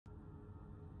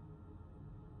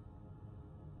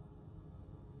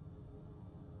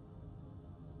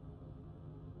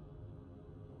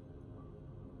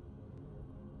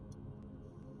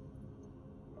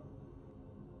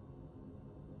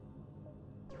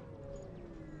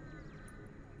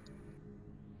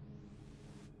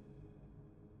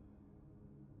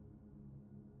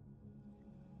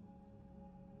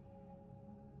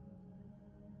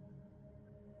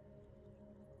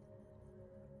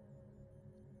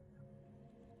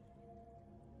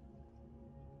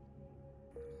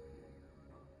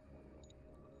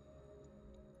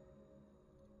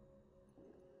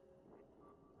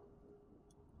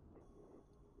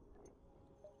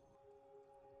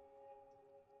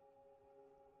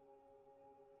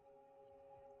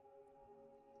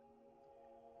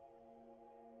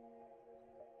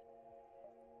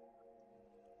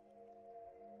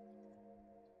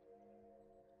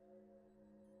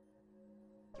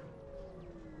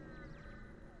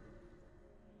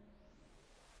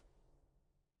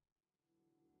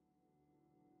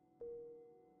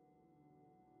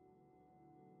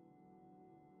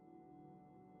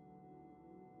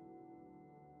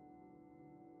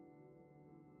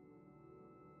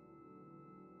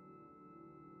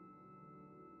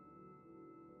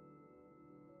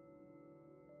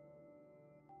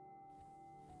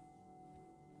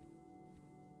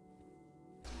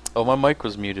Oh, my mic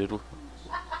was muted.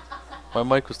 My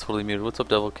mic was totally muted. What's up,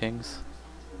 Devil Kings?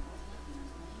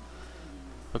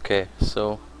 Okay,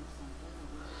 so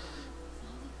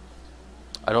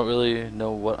I don't really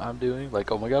know what I'm doing.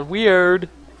 Like, oh my god, weird!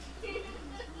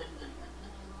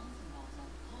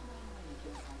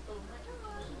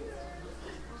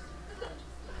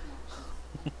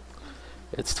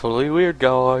 It's totally weird,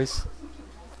 guys.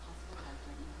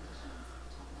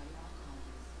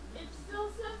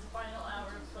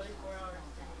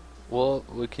 Well,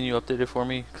 can you update it for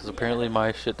me? Because apparently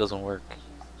my shit doesn't work.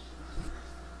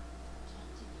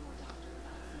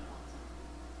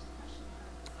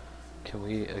 Can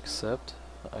we accept?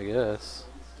 I guess.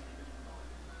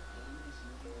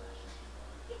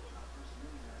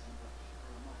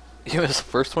 You missed the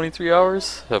first 23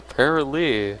 hours?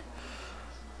 Apparently.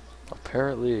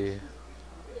 Apparently.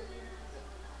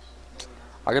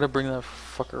 I gotta bring that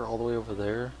fucker all the way over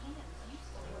there.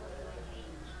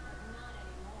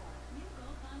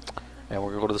 And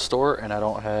we're gonna go to the store, and I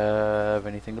don't have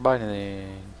anything to buy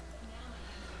anything.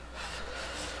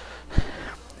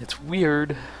 It's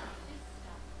weird.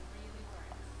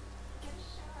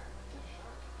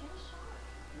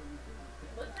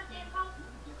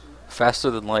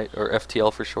 Faster than light, or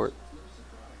FTL for short.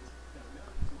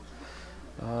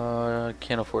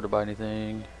 Can't afford to buy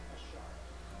anything.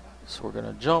 So we're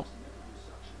gonna jump.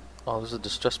 Oh, there's a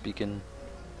distress beacon.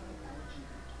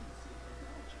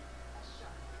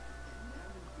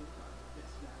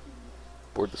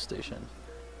 Board the station.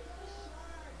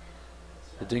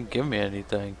 It didn't give me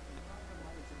anything.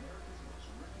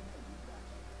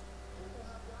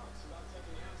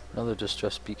 Another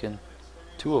distress beacon.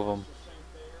 2 of them.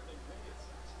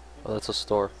 Oh, that's a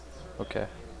store. Okay.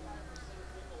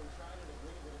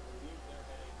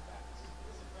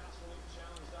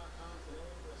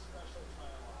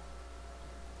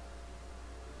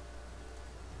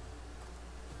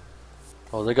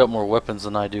 Oh, they got more weapons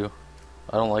than I do.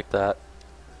 I don't like that.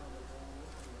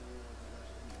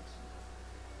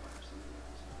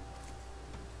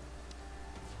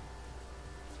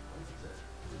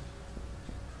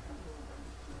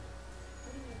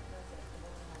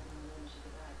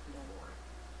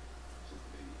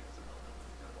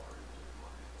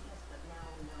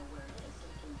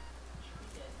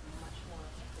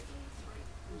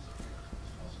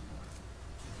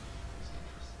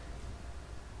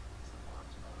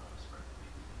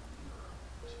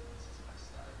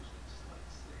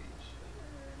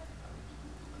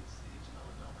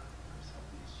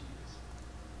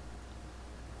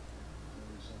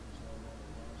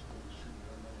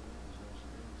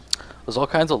 There's all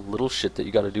kinds of little shit that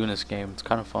you gotta do in this game. It's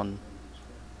kind of fun.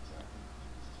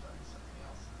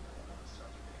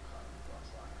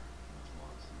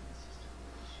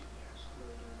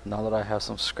 Now that I have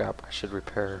some scrap, I should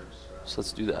repair. So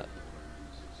let's do that.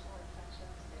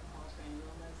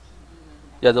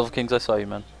 Yeah, Devil Kings, I saw you,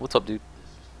 man. What's up, dude?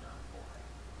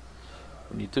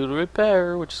 We need to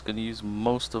repair, which is gonna use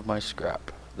most of my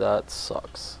scrap. That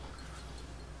sucks.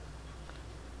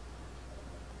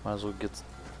 Might as well get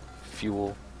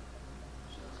fuel.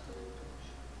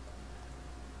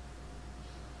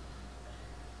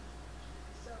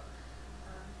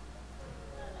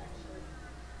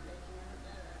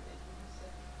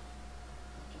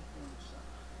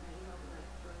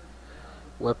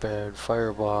 Weapon,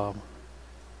 firebomb.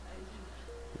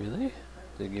 Really?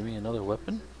 Did it give me another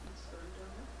weapon?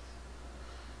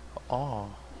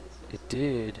 Oh, it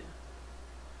did.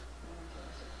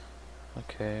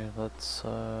 Okay, let's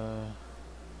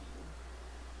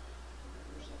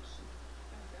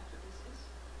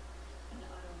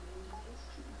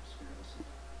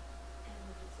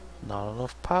not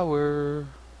enough power.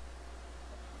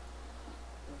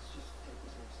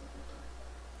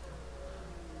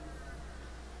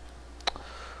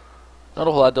 Not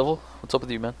a whole lot, Devil. What's up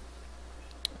with you, man?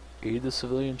 Aid the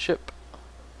civilian ship.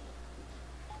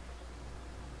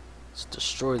 Let's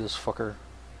destroy this fucker.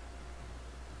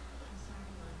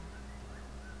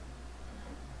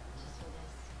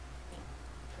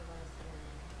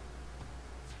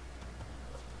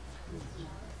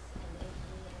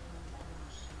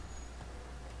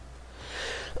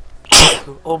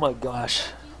 Oh my gosh.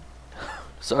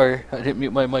 Sorry, I didn't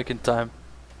mute my mic in time.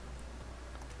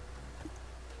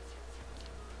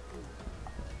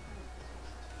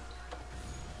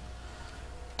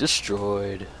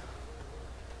 Destroyed.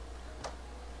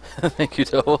 Thank you,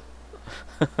 Devil.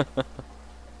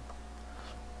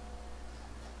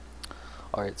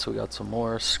 Alright, so we got some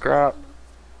more scrap.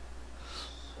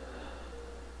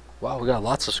 Wow, we got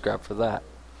lots of scrap for that.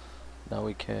 Now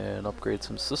we can upgrade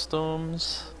some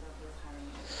systems.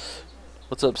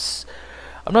 What's up?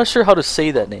 I'm not sure how to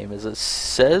say that name. Is it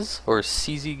Says or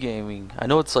CZ Gaming? I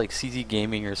know it's like CZ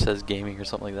Gaming or Says Gaming or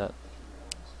something like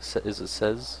that. Is it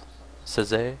Says?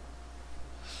 Saze?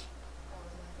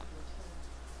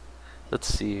 Let's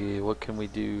see, what can we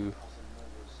do?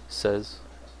 Says.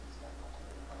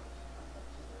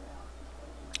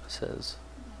 Says.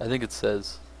 I think it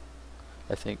says.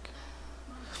 I think.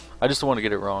 I just don't want to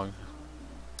get it wrong.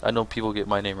 I know people get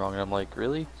my name wrong and I'm like,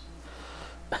 really?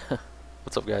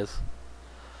 What's up, guys?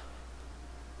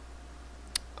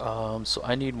 So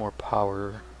I need more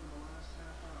power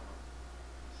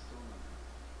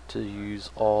to use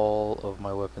all of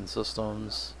my weapon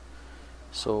systems.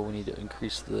 So we need to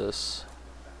increase this.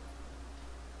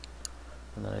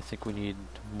 And then I think we need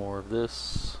more of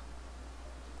this.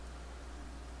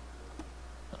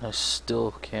 And I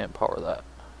still can't power that.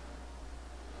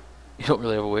 You don't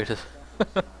really have a way to...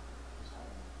 I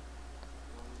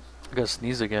gotta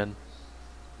sneeze again.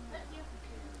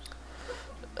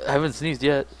 I haven't sneezed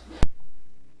yet.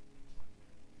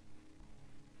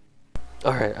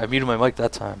 Alright, I muted my mic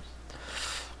that time.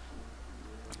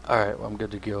 Alright, well, I'm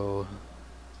good to go.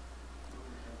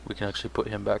 We can actually put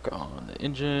him back on the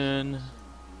engine.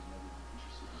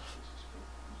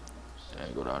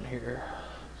 And go down here.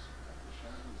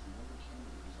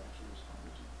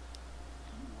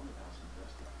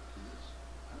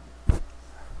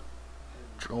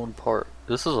 Drone part.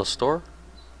 This is a store?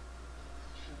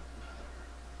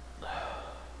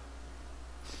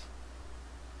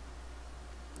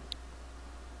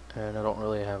 And I don't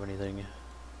really have anything.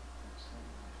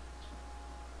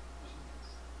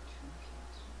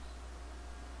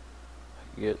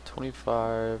 I can get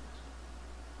 25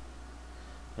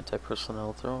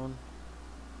 anti-personnel drone.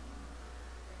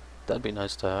 That'd be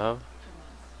nice to have.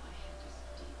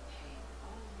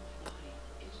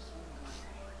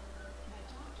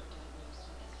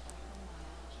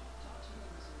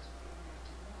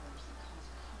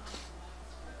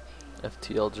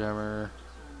 FTL jammer.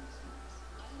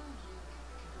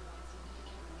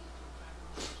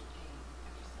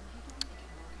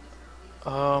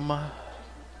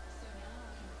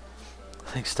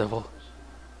 Thanks, Devil.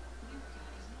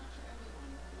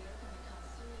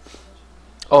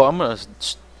 Oh, I'm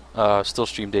gonna still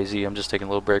stream DayZ. I'm just taking a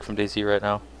little break from DayZ right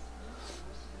now.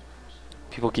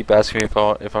 People keep asking me if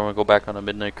I'm gonna go back on a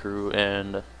midnight crew,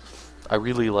 and I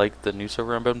really like the new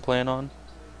server I've been playing on.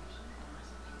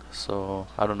 So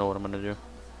I don't know what I'm gonna do.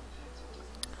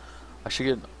 I should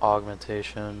get an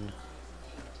augmentation.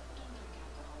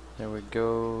 There we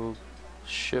go.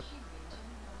 Ship.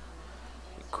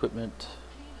 Equipment.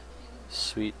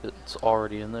 Sweet, it's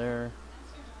already in there.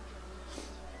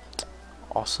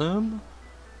 Awesome.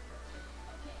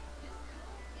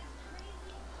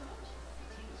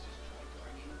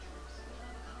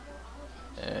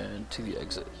 And to the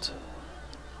exit.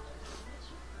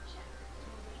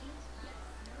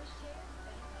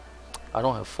 I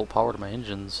don't have full power to my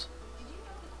engines.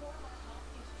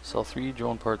 Sell 3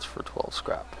 drone parts for 12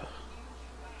 scrap.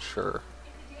 Sure.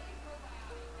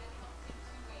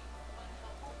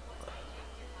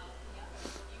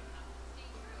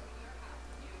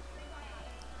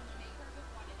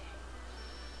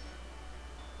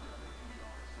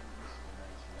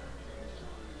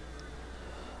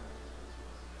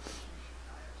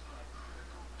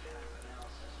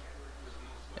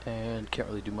 And can't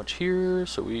really do much here,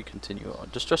 so we continue on.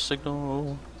 Distress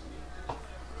signal.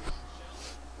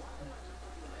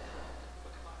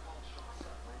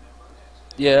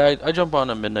 Yeah, I jump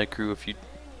on a midnight crew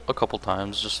a couple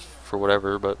times just for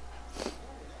whatever, but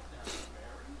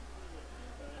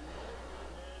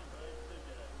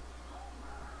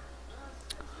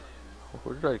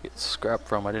where did I get scrap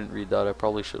from? I didn't read that. I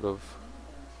probably should have.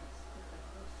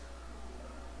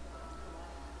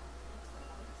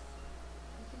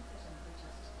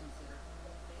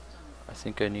 I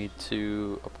think I need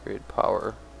to upgrade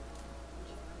power.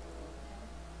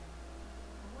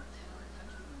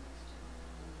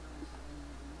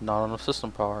 Not enough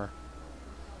system power.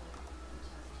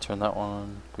 Turn that one on.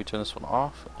 Can we turn this one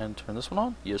off and turn this one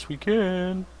on? Yes, we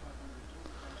can.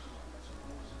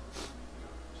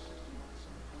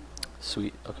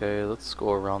 Sweet. Okay, let's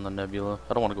go around the nebula.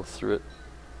 I don't want to go through it.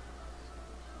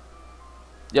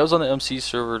 Yeah, I was on the MC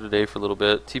server today for a little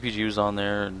bit. TPG was on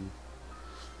there, and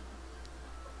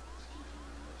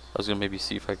I was gonna maybe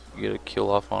see if I could get a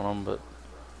kill off on them, but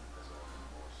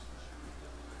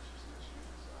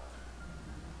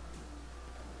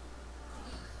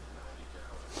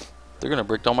they're gonna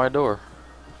break down my door,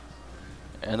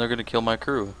 and they're gonna kill my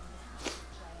crew.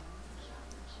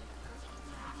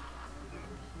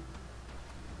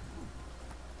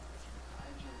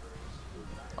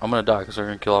 I'm gonna die because they're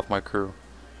gonna kill off my crew.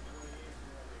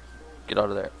 Get out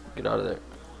of there. Get out of there.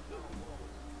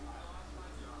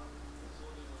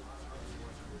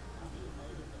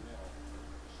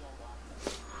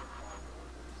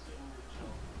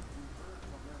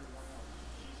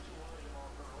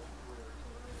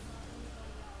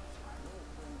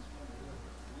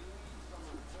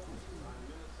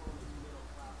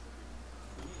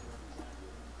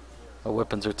 My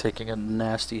weapons are taking a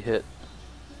nasty hit.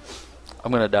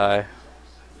 I'm gonna die.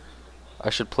 I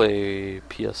should play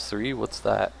PS3. What's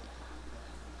that?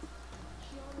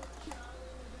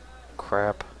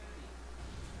 Crap.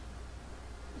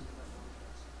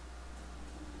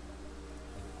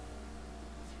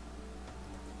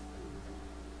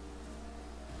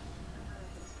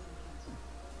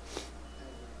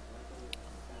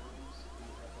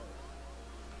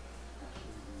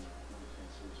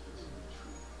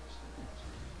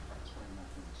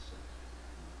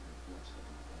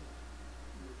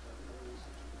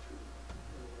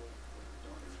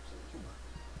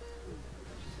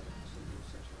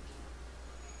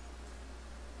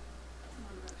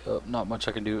 Not much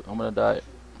I can do. I'm gonna die.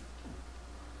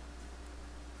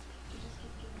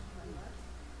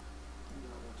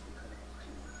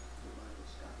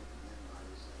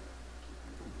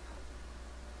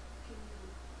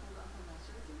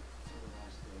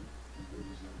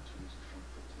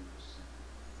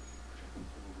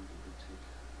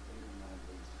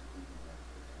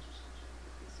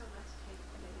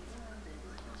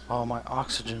 Oh, my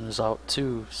oxygen is out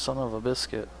too. Son of a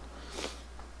biscuit.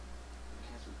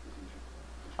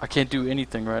 I can't do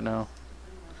anything right now.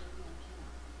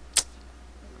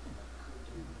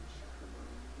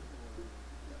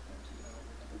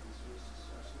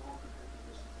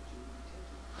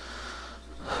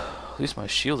 At least my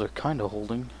shields are kinda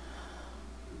holding.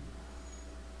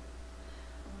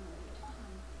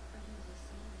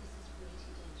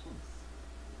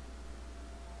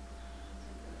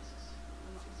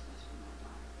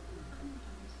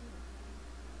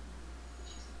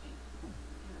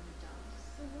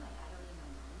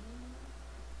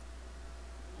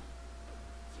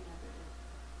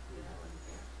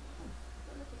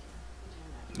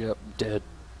 Yep, dead.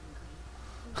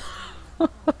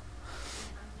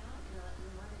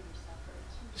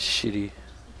 Shitty.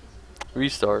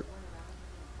 Restart.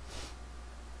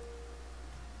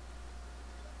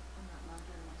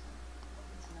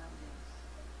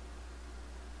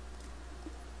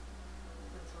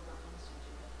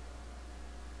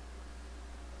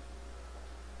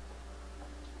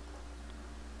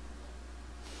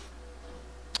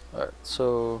 Alright,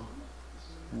 so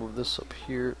move this up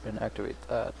here and activate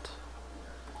that.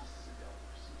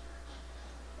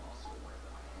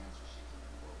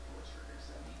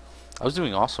 I was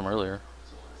doing awesome earlier.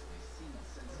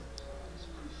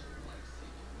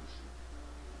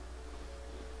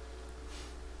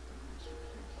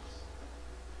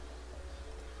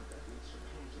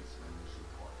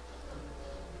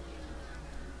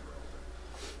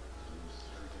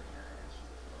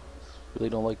 Really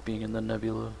don't like being in the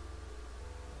nebula.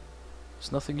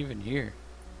 There's nothing even here.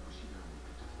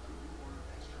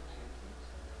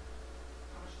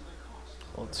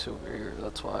 Oh, it's over here,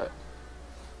 that's why.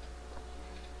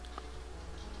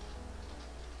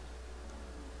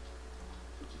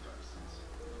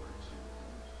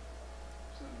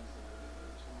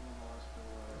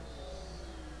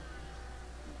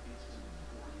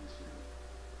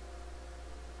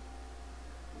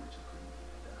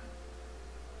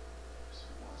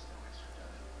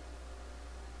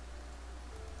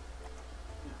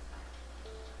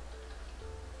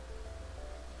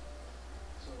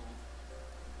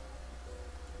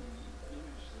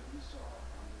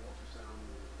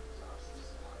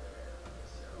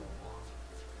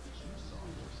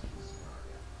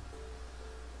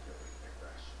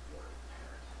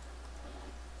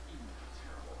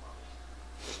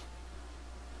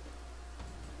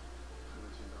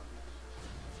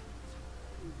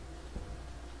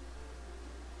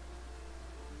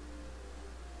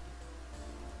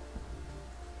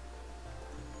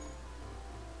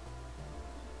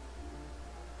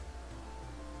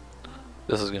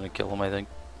 This is gonna kill him, I think.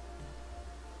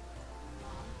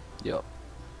 Yep.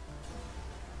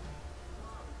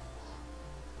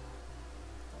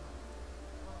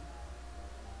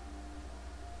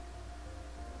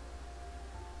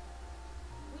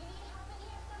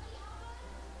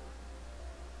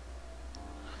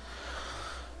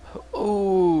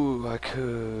 Oh, I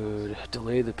could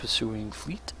delay the pursuing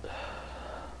fleet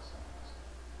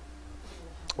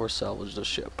or salvage the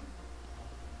ship.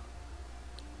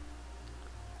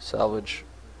 Salvage.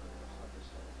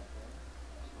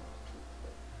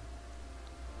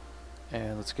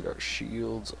 And let's get our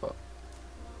shields up.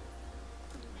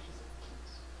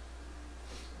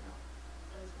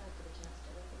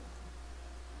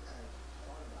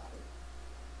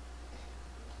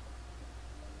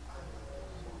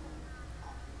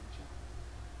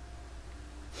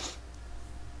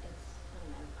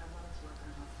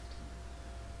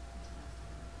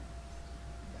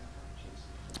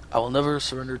 I will never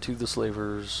surrender to the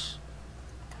slavers.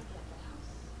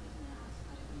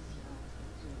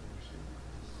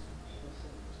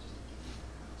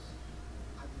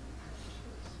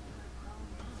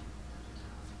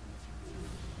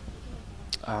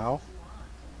 Ow.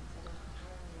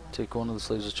 Take one of the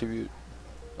slaves as tribute.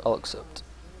 I'll accept.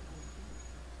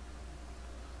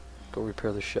 Go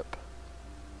repair the ship.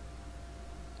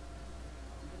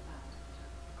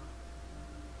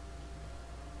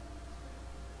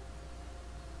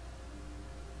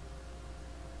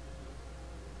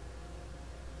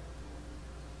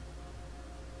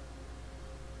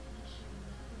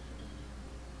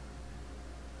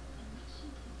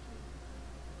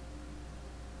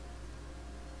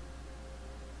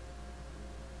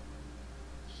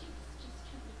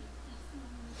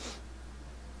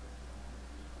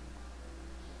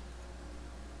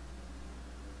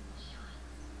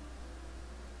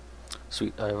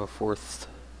 Sweet, I have a fourth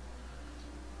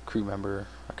crew member.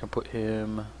 I can put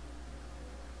him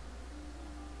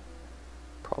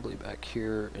probably back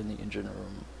here in the engine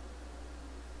room.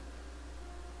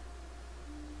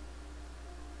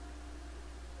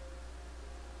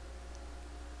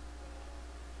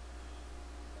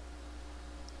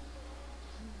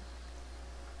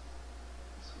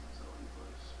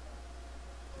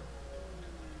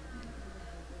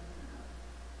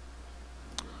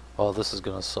 Oh, this is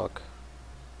gonna suck.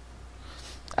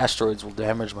 Asteroids will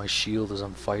damage my shield as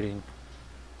I'm fighting.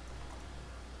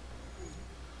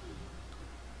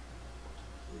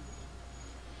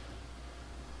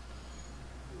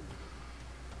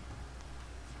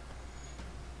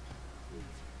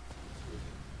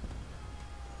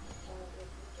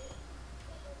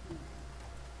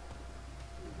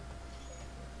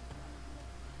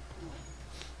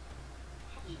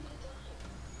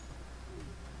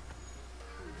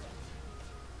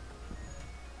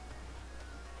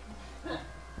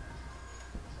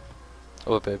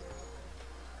 Oh, babe.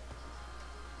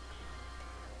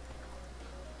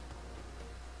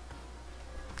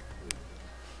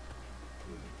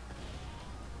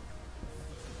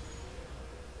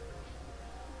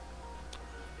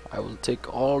 I will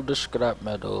take all the scrap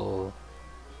metal.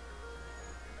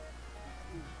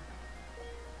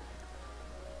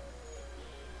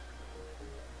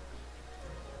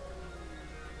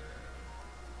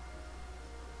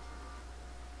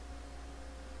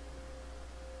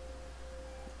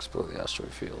 Explore the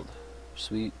asteroid field.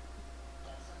 Sweet.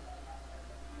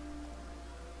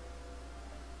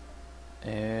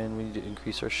 And we need to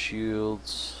increase our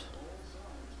shields.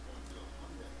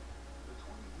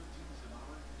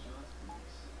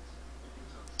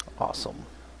 Awesome.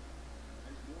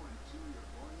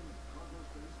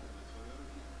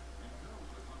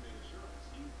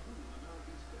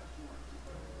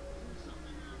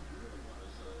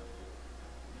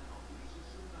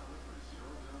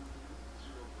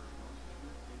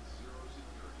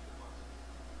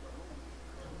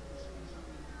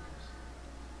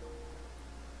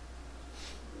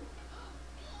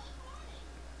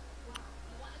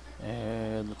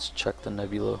 And let's check the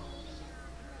nebula.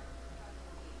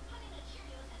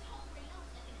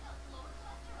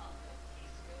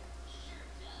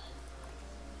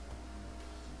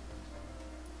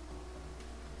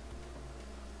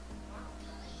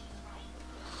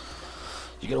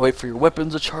 You gotta wait for your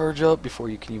weapons to charge up before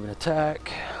you can even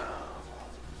attack.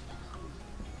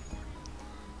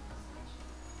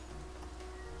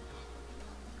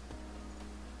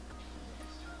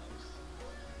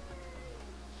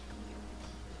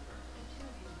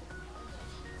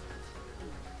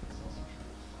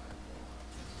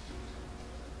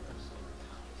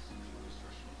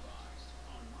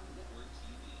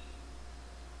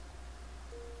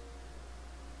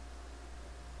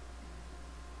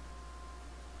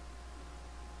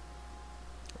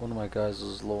 One of my guys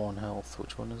is low on health.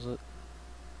 Which one is it?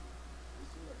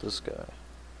 This guy.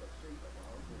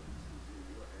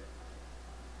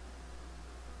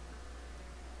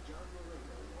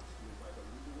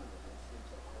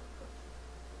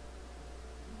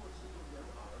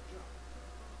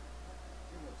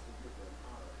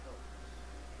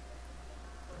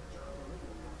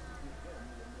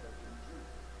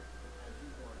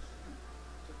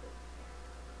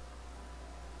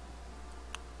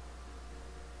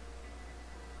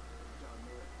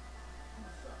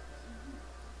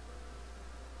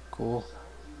 Cool.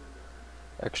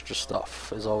 Extra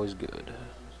stuff is always good.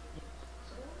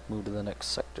 Move to the next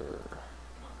sector.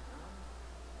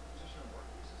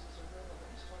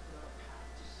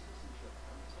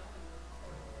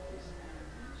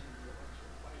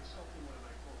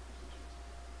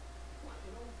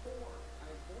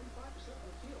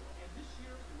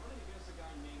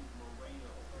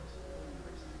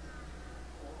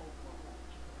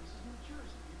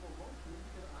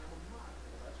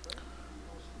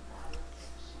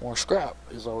 More scrap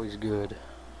is always good.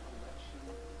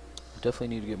 Definitely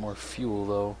need to get more fuel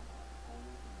though.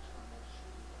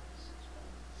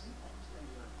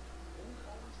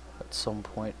 At some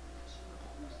point.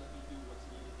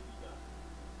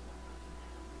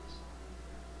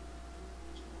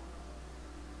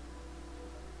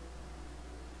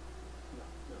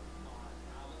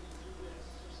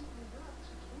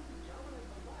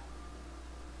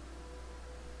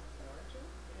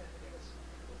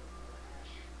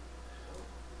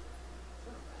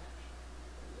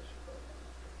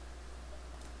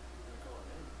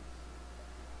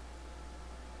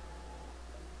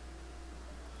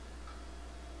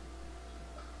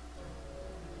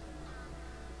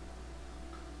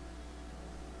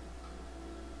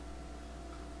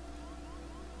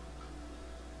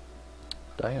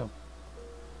 Damn.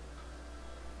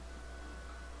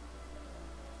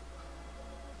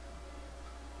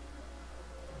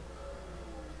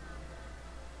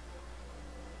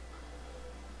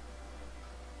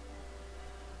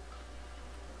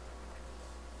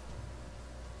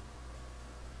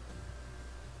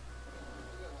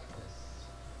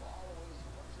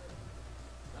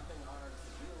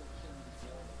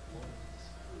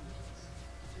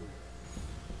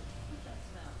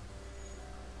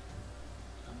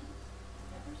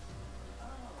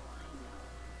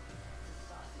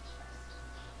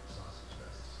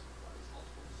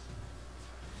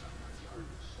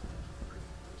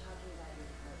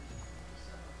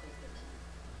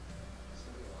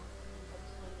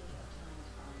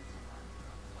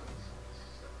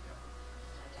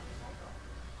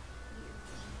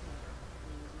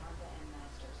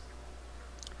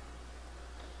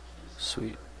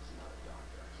 Sweet.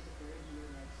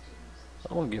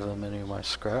 I won't give them any of my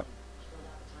scrap.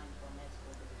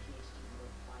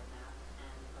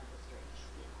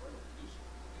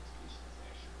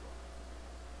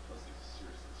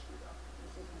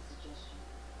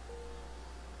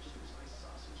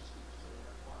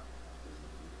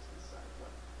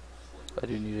 I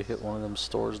do need to hit one of them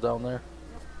stores down there.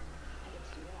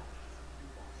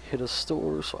 Hit a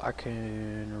store so I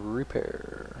can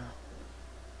repair.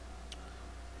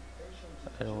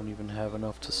 I don't even have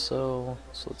enough to sell,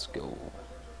 so let's go.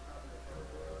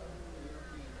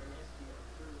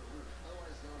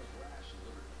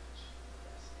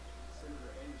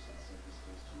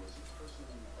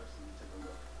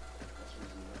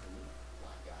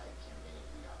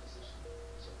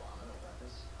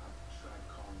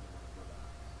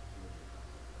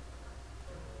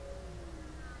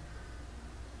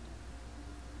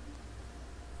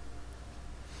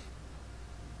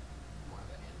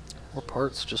 More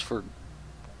parts just for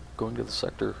going to the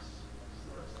sector.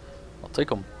 I'll take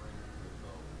them.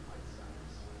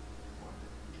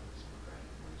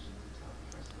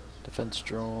 Defense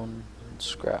drone, and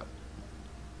scrap.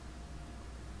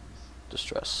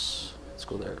 Distress. Let's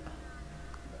go there.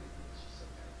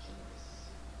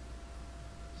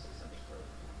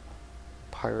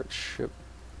 Pirate ship.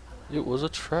 It was a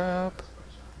trap.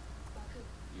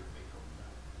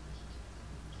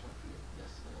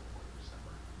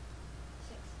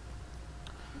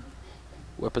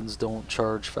 Weapons don't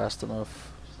charge fast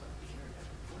enough.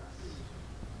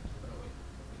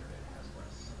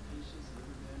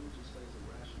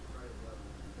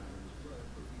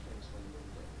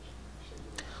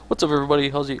 What's up, everybody?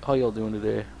 How y'all doing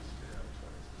today?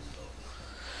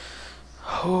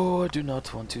 Oh, I do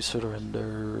not want to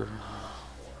surrender.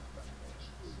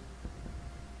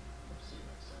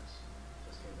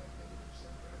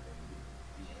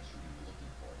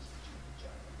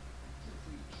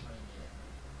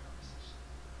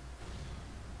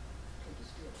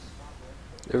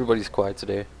 Everybody's quiet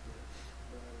today.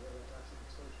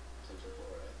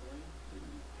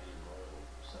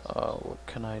 What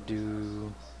can I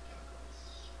do?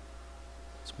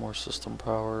 It's more system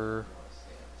power.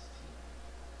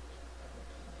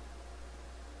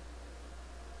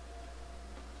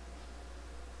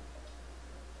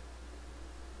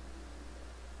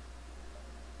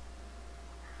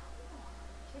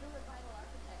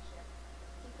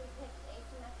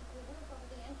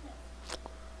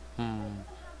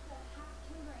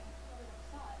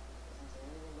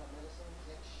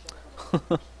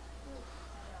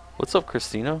 What's up,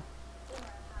 Christina?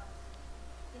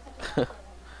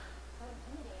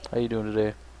 How you doing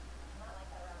today?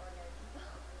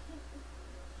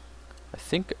 I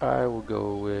think I will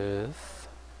go with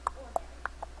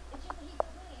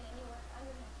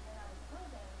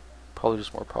probably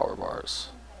just more power bars.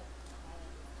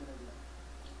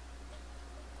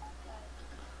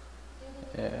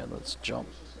 And let's jump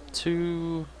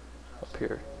to up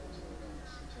here.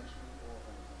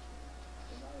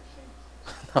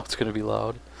 Now it's gonna be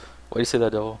loud. Why do you say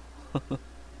that, devil?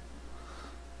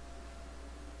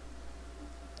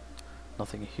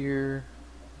 Nothing here.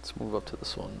 Let's move up to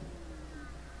this one.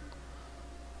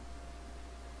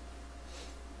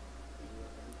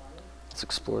 Let's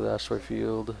explore the asteroid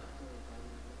field.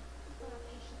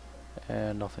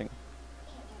 And nothing.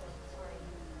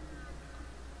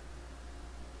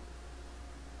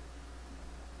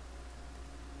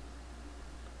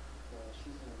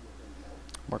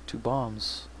 Mark II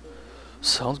bombs.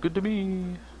 Sounds good to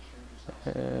me.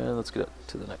 And let's get up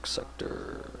to the next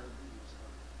sector.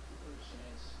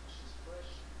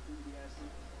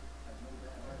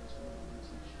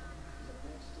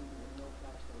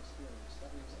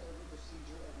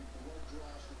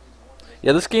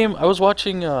 Yeah, this game, I was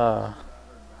watching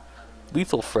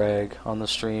Lethal Frag on the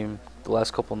stream the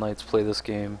last couple nights play this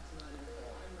game.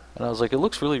 And I was like, it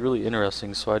looks really, really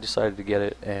interesting, so I decided to get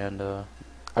it, and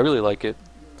I really like it.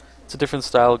 It's a different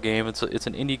style game. It's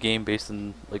an indie game based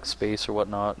in like space or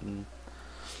whatnot, and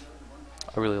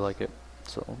I really like it.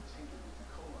 So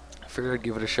I figured I'd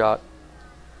give it a shot.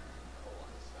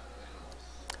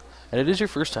 And it is your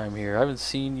first time here. I haven't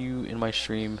seen you in my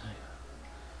stream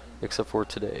except for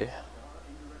today.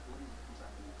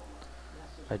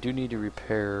 I do need to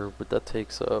repair, but that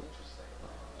takes up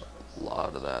a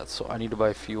lot of that, so I need to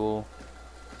buy fuel.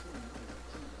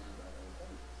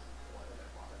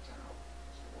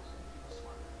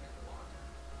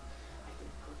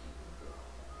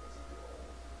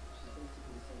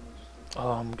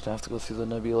 Oh, I'm gonna have to go through the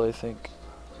nebula, I think.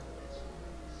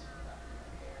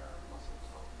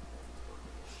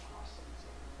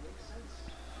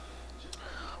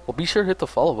 Well, be sure to hit the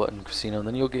follow button, Christina, and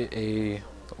then you'll get a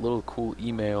little cool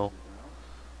email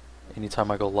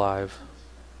anytime I go live.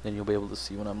 Then you'll be able to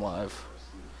see when I'm live.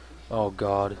 Oh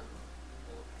god.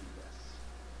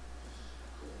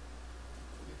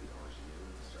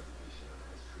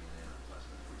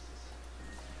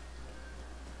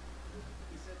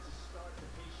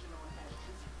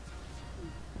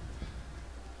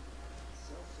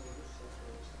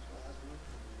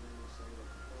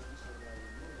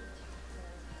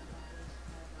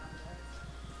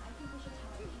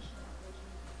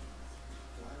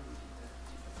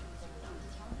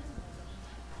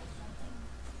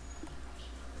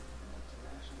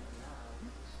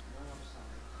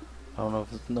 I don't know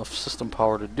if there's enough system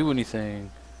power to do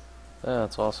anything.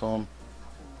 That's awesome.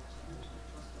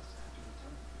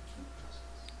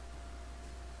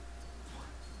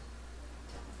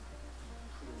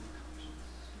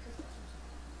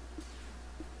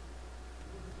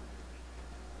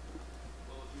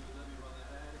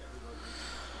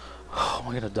 Oh, am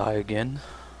I gonna die again?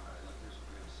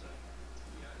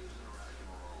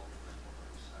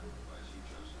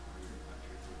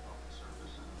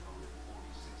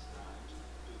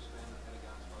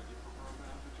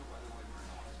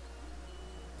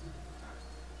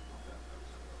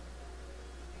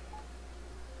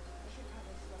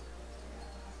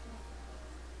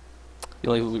 You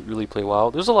only really play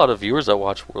WoW. There's a lot of viewers that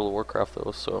watch World of Warcraft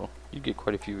though, so you get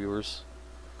quite a few viewers.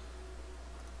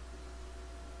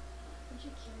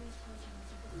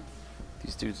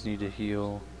 These dudes need to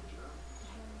heal.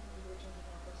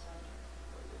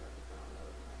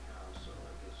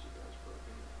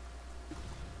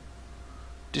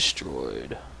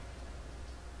 Destroyed.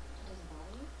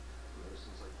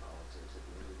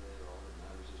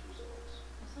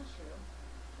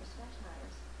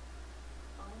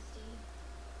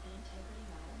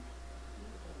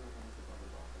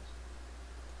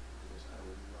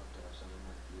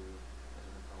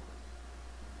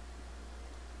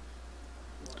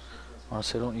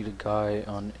 Honestly, I don't need a guy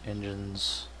on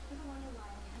engines.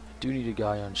 I do need a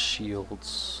guy on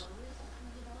shields.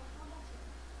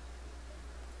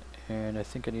 And I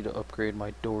think I need to upgrade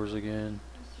my doors again,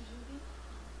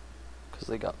 because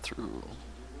they got through.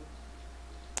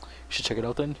 You should check it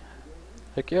out then.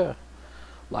 Heck yeah.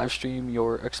 Live stream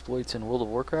your exploits in World of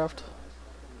Warcraft.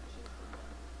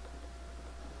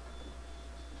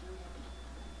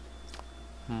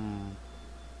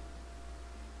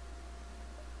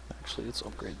 Actually, let's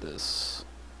upgrade this.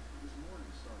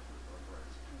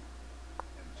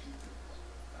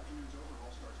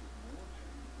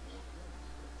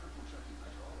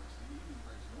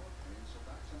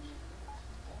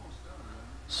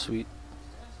 Sweet.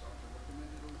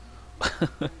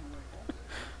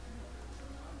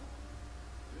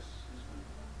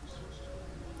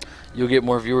 You'll get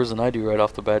more viewers than I do right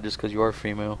off the bat just because you are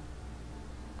female.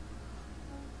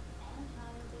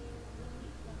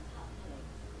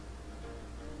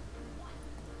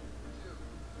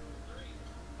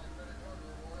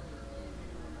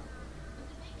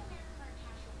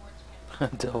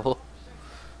 Devil.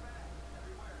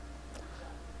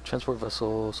 Transport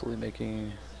vessel, slowly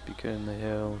making beacon in the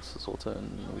hail. This is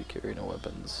Sultan. We carry no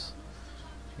weapons.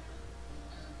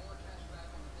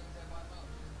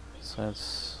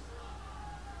 Science.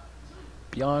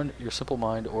 Beyond your simple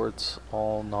mind, or it's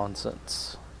all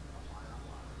nonsense.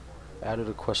 Added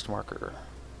a quest marker.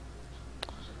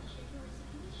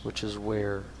 Which is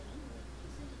where?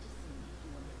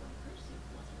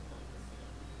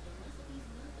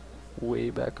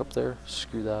 Way back up there?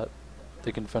 Screw that.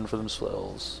 They can fend for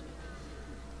themselves.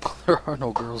 There are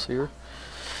no girls here.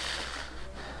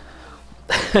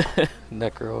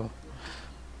 Necro.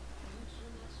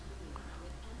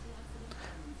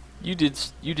 You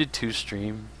did too,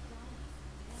 stream.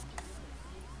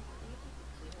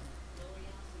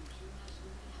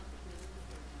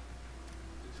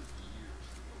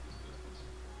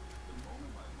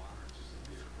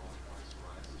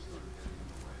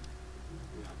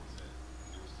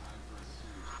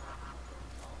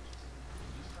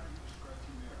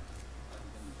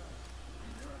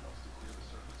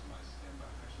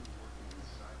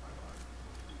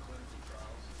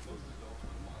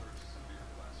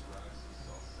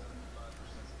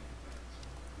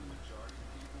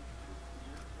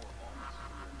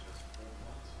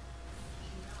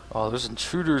 Oh, there's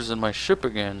intruders in my ship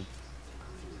again.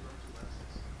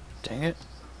 Dang it.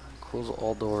 Close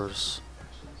all doors.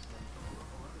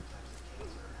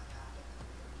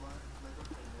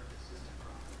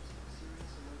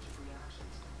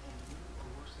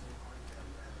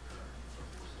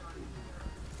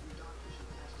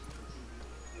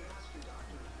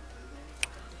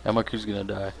 Emaku's gonna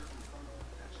die.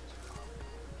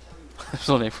 There's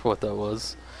no name for what that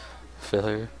was.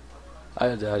 Failure.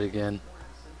 I died again.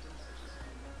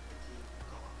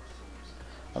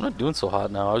 I'm not doing so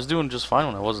hot now. I was doing just fine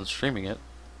when I wasn't streaming it.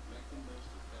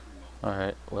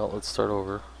 Alright, well, let's start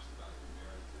over.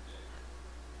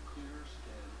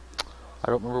 I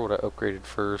don't remember what I upgraded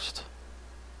first.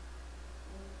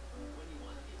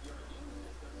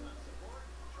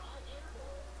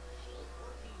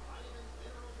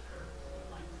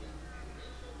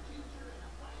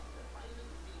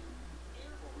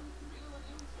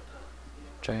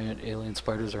 Giant alien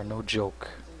spiders are no joke.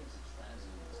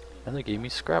 And they gave me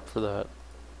scrap for that.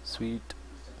 Sweet.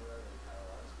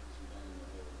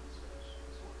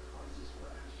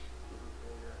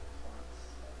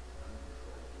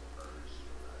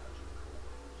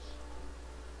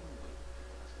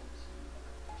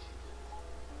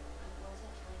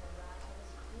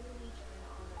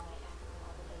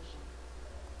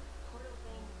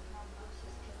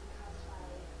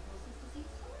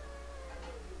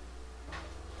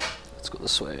 Let's go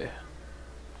this way.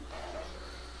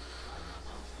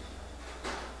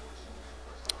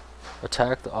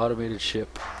 Attack the automated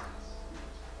ship.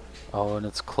 Oh, and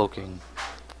it's cloaking.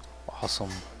 Awesome.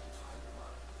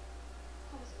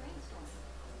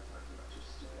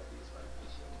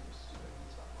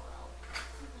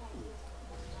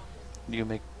 Do you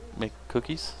make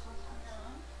cookies?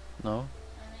 No?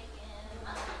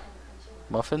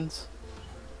 Muffins?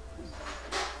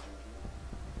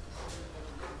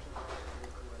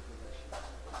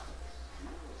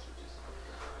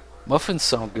 Muffins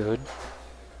sound good.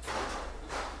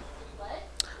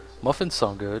 Muffins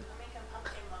sound good.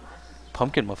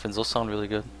 Pumpkin muffins, those sound really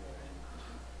good.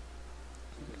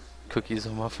 Cookies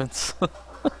and muffins.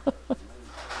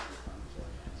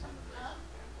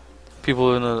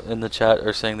 People in the chat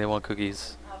are saying they want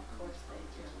cookies.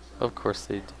 Of course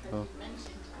they do.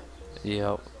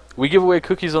 Yeah. We give away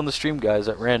cookies on the stream, guys,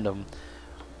 at random.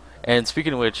 And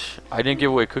speaking of which, I didn't give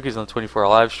away cookies on the 24-hour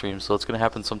live stream, so it's going to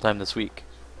happen sometime this week.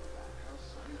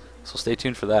 So stay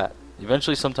tuned for that.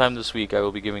 Eventually, sometime this week, I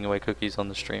will be giving away cookies on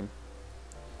the stream.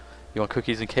 You want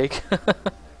cookies and cake?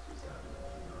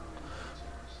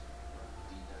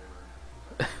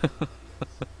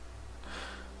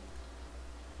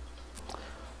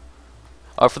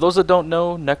 For those that don't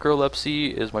know,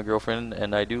 Necrolepsy is my girlfriend,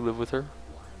 and I do live with her.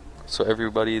 So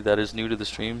everybody that is new to the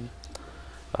stream,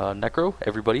 Necro,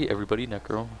 everybody,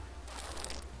 Necro.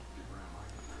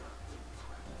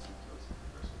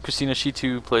 Christina, she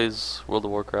too plays World of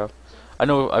Warcraft.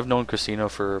 I've known Christina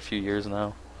for a few years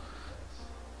now.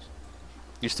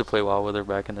 Used to play WoW with her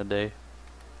back in the day.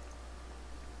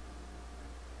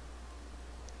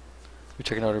 You're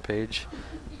checking out her page.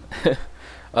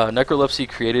 Necrolepsy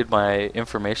created my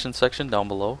information section down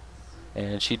below,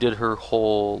 and she did her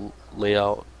whole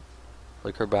layout,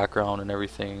 like her background and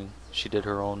everything. She did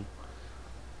her own.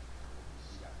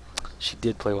 She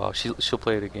did play WoW. She'll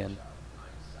play it again.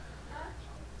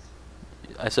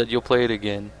 I said you'll play it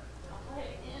again.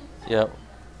 Yeah.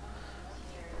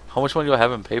 How much money do I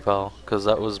have in PayPal? Because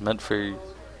that was meant for...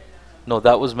 No,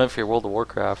 that was meant for your World of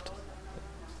Warcraft.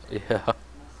 Yeah.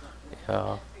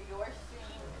 Yeah.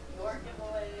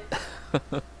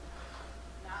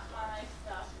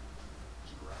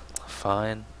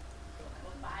 Fine.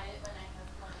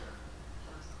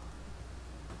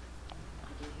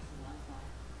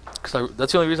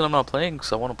 That's the only reason I'm not playing,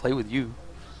 because I want to play with you.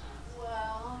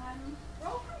 Well, I'm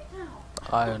broke right now.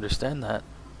 I understand that.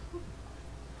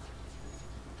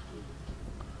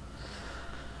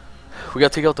 We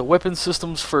gotta take out the weapon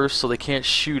systems first so they can't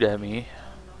shoot at me.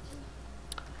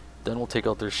 Then we'll take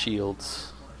out their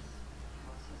shields.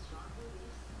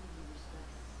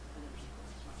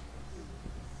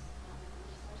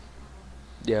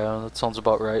 Yeah, that sounds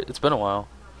about right. It's been a while.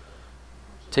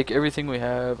 Take everything we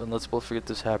have and let's both forget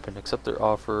this happened. Accept their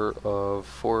offer of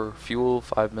 4 fuel,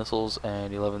 5 missiles,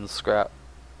 and 11 scrap.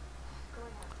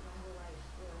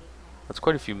 That's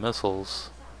quite a few missiles.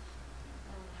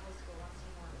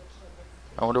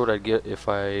 I wonder what I'd get if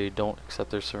I don't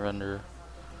accept their surrender.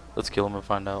 Let's kill them and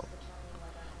find out.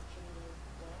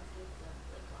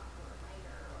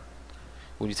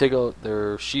 When you take out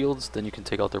their shields, then you can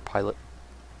take out their pilot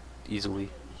easily.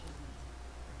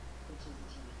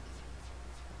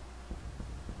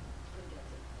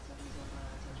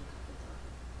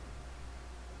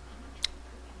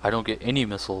 I don't get any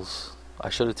missiles. I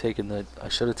should have taken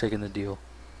the deal.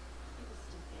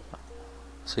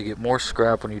 So you get more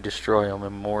scrap when you destroy them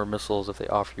and more missiles if they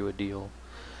offer you a deal.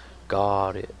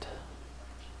 Got it.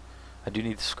 I do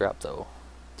need the scrap though.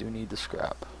 Do need the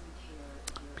scrap.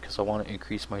 Because I want to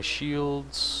increase my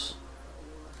shields.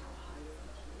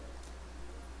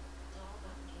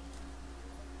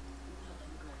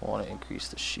 I want to increase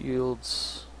the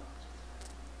shields.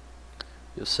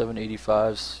 You have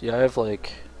 785s. Yeah, I have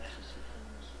like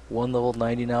 1 level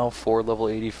 90 now, 4 level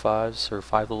 85s, or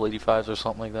 5 level 85s or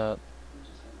something like that.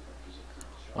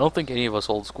 I don't think any of us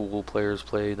old school players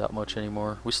play that much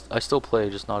anymore. I still play,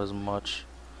 just not as much.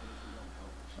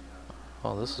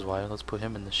 Oh, this is why. Let's put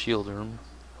him in the shield room.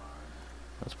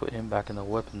 Let's put him back in the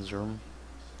weapons room.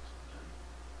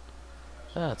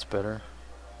 That's better.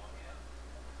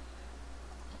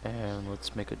 And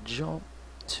let's make a jump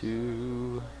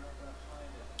to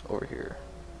over here.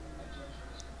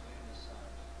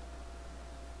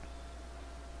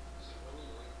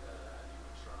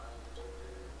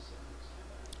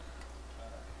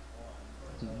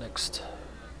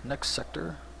 Next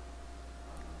sector.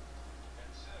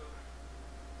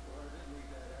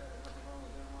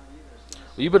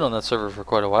 Well, you've been on that server for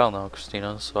quite a while now,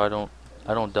 Christina, so I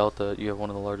don't doubt that you have one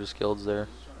of the largest guilds there.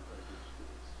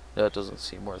 That doesn't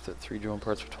seem worth it. 3 drone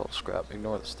parts for 12 scrap.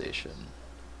 Ignore the station.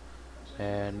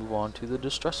 And move on to the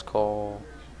distress call.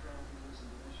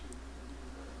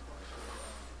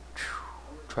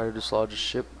 Try to dislodge a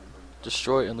ship.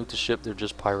 Destroy and loot the ship. They're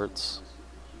just pirates.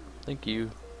 Thank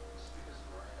you.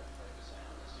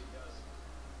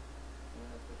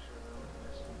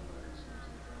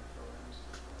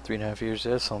 Three and a half years.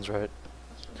 Yeah, that sounds right.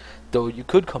 Though you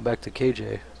could come back to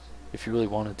KJ if you really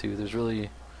wanted to. There's really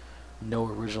no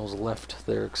originals left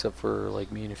there except for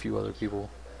like me and a few other people.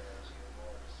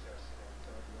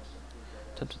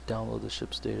 Attempt to download the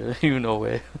ship's data. You no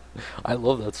way. I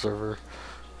love that server.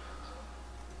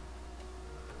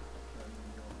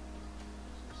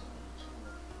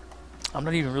 I'm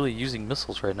not even really using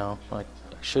missiles right now. Like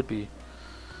I should be.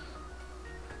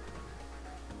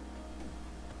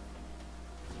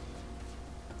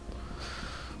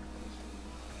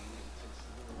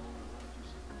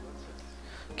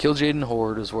 Kill Jaden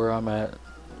Horde is where I'm at.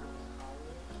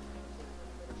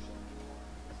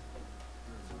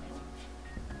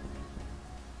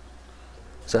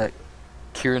 Is that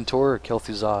Kirin Tor or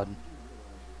Kel'Thuzad?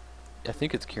 I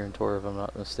think it's Kirin Tor if I'm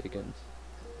not mistaken.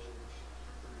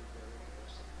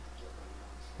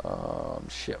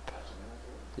 Ship.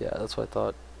 Yeah, that's what I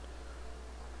thought.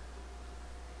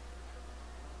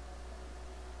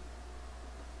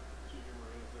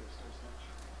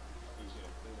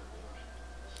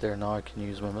 There, now I can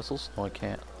use my missiles? No, I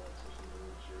can't.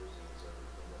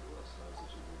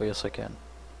 Oh, yes, I can.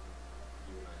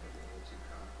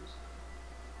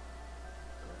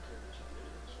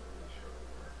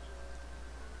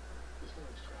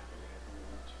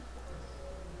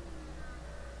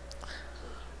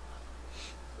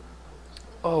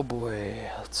 Oh boy,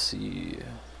 let's see.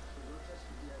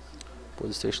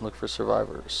 Board the station, look for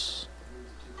survivors.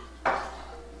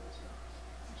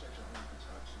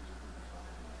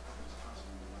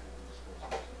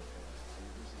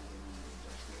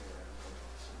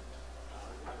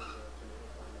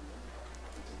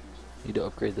 Need to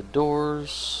upgrade the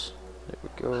doors. There we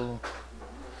go.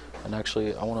 And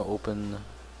actually, I want to open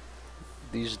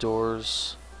these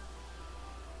doors.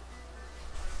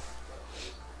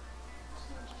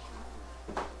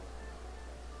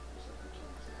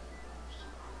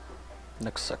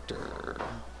 Next sector.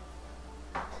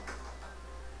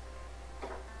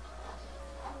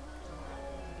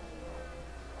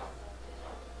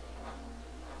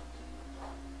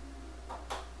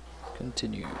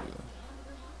 Continue.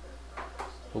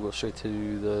 We'll go straight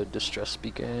to the distress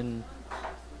beacon.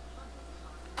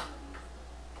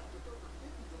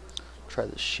 Try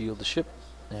to shield the ship,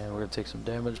 and we're gonna take some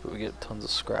damage, but we get tons of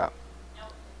scrap.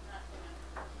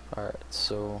 Alright,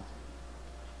 so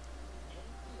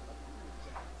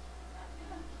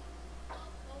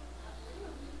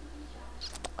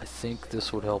I think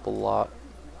this would help a lot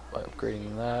by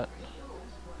upgrading that.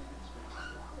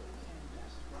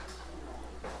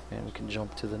 And we can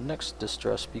jump to the next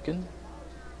distress beacon.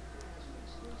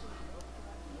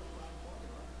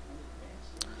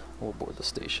 We'll board the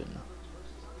station.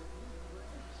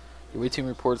 Your wait team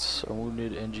reports a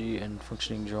wounded NG and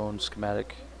functioning drone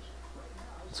schematic.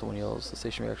 Someone yells, the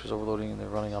station reactor is overloading and they're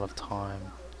running out of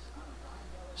time.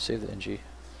 Save the NG.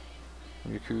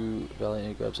 When your crew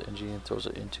valiantly grabs the NG and throws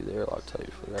it into the airlock tile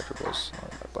before the reactor blows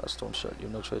back blast stone shut. You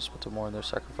have no choice but to mourn their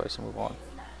sacrifice and move on.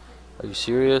 Are you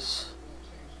serious?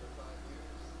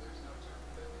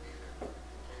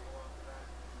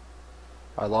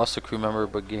 I lost a crew member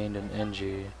but gained an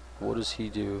NG. What does he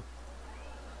do?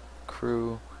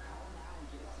 Crew.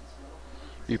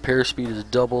 Repair speed is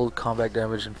doubled, combat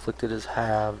damage inflicted is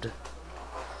halved.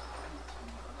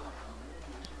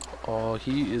 Oh,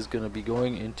 he is going to be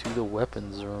going into the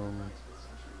weapons room.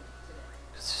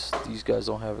 These guys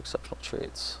don't have exceptional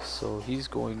traits, so he's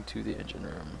going to the engine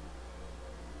room.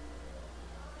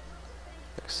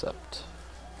 Except,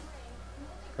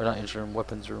 or not engine room,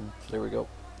 weapons room. There we go.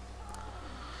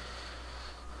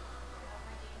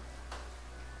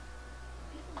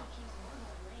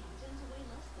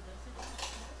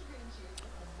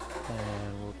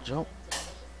 And we'll jump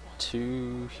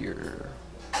to here.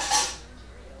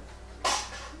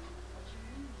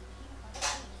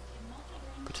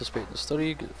 Participate in the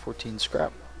study, get 14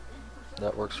 scrap.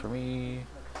 That works for me.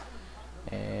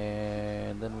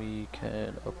 And then we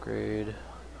can upgrade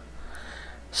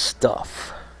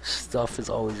stuff. Stuff is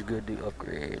always good to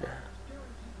upgrade.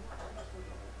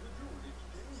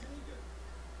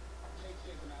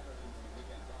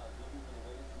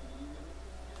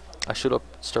 I should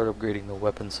start upgrading the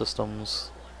weapon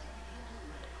systems.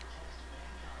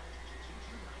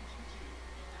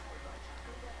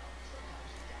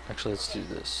 Actually, let's do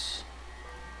this.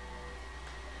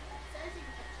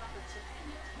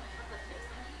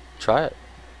 Try it.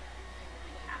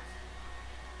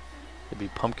 It'd be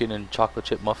pumpkin and chocolate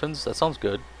chip muffins. That sounds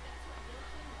good.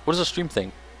 What does the stream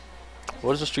think?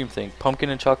 What does the stream think? Pumpkin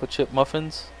and chocolate chip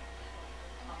muffins?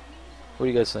 What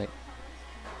do you guys think?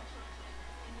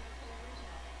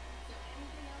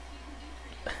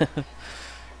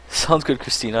 Sounds good,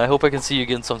 Christina. I hope I can see you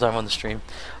again sometime on the stream.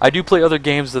 I do play other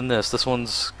games than this. This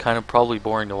one's kind of probably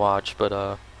boring to watch, but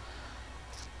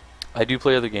I do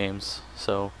play other games,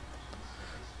 so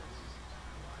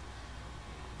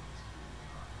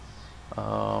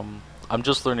I'm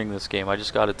just learning this game. I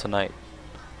just got it tonight.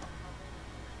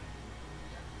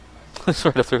 It's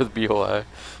right up there with BOI.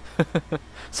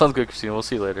 Sounds good, Christina. We'll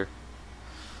see you later.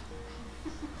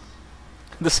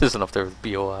 This isn't up there with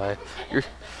BOI.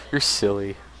 You're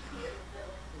silly.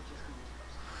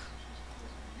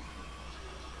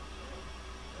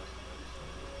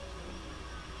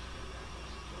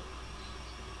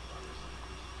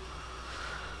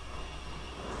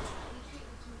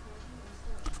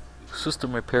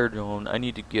 System repair drone. I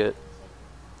need to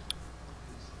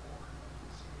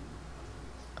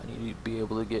be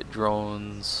able to get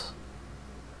drones.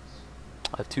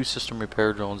 I have 2 system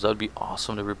repair drones. That would be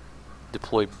awesome to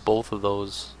deploy both of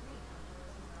those.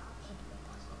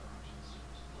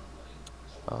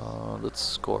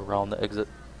 Let's go around the exit.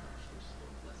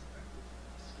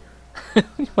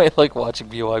 You might like watching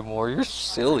BOI more. You're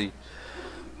silly.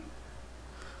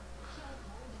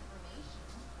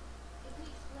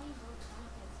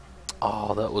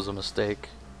 Oh, that was a mistake.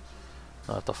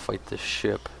 I have to fight this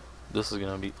ship. This is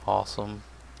gonna be awesome.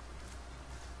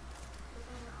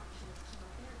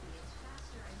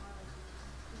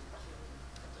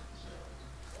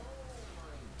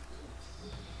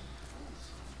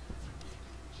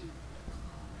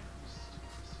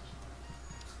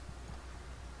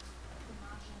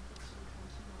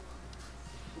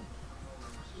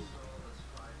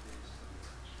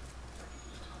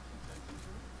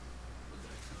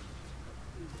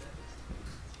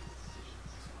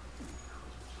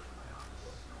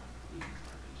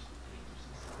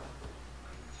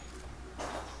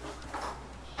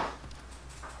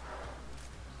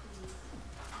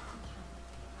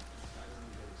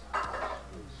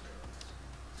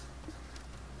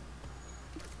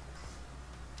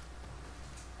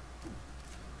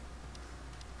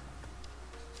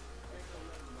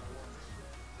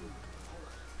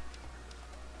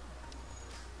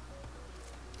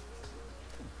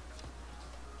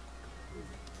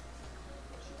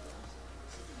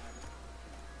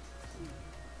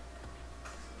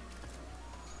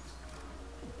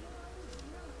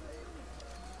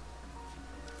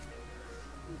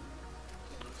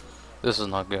 This is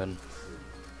not good.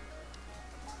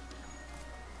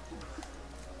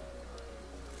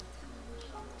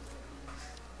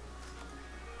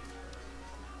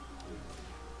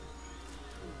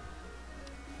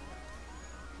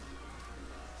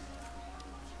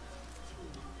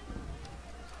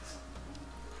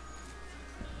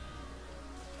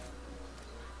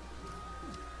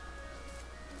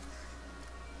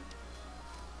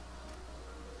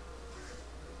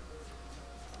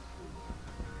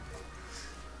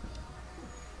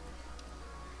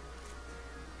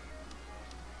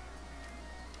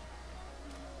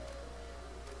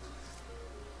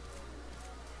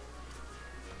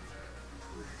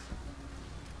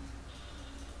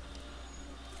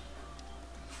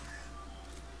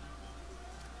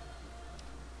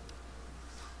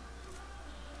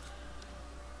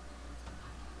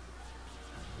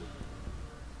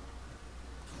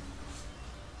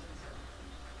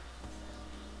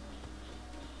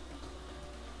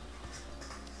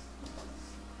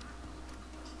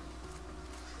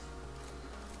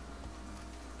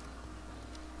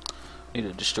 Need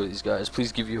to destroy these guys.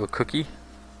 Please give you a cookie.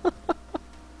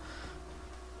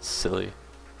 Silly.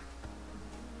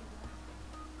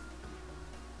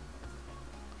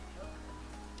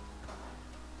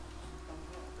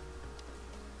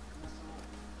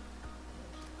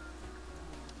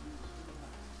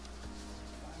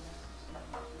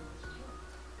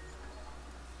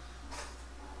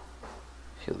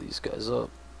 Heal these guys up.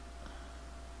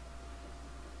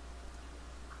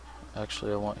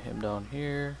 Actually, I want him down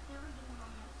here.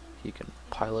 He can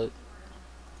pilot.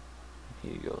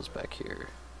 He goes back here.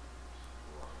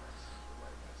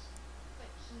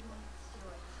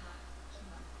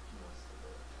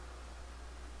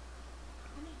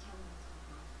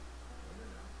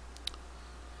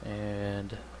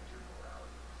 And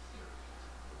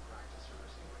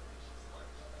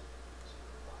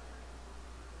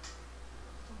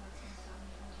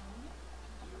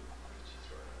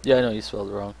yeah, I know you spelled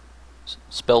it wrong.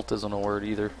 Spelt isn't a word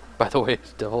either, by the way,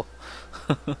 devil.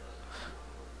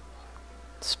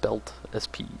 Spelt,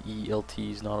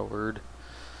 S-P-E-L-T is not a word.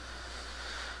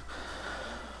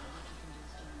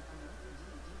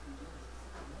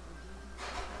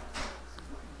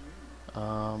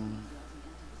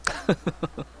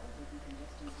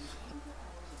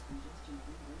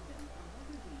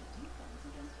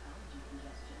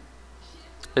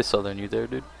 Hey Southern, you there,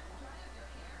 dude?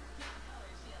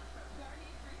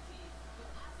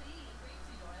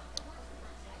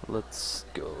 Let's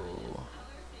go.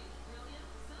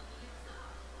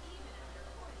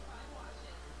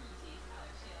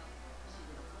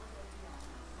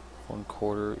 One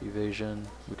quarter evasion.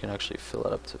 We can actually fill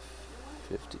it up to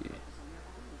 50.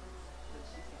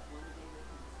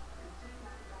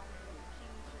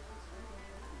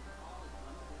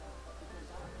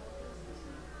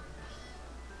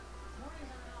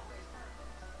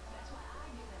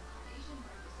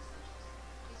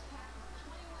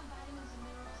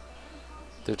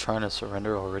 They're trying to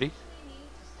surrender already?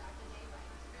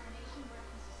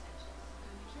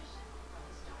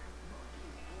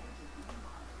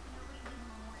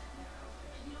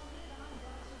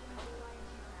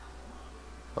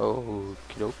 Oh,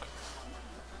 doke.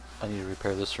 I need to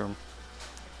repair this room.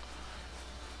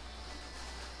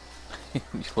 You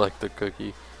like the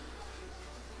cookie?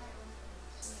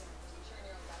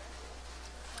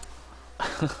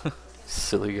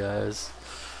 Silly guys.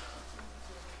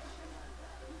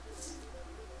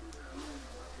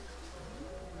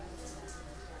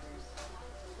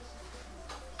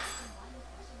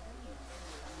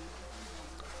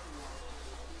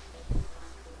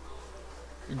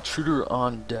 Intruder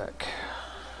on deck.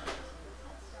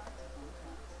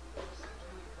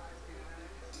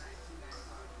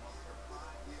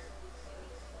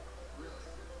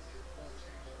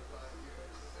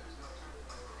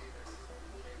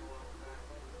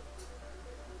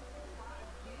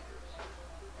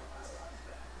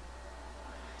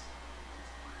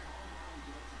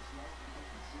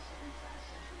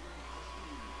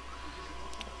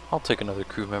 I'll take another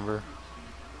crew member.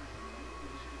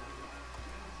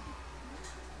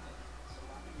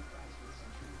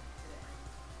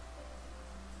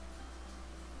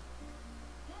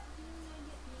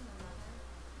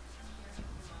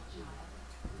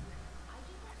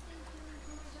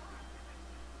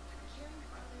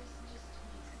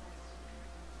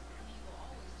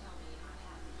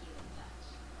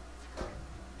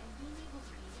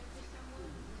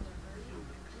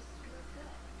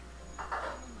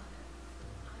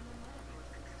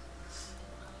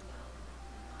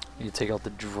 Need to take out the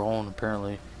drone,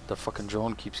 apparently. The fucking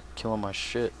drone keeps killing my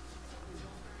shit.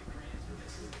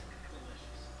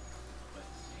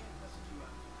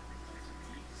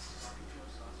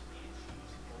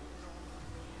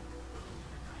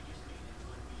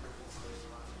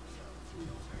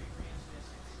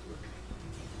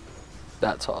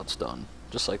 That's how it's done.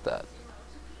 Just like that.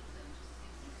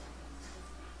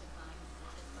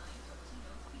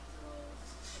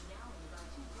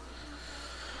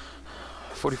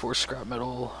 .44 scrap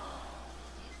metal.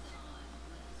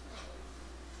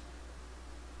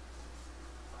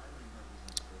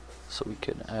 So we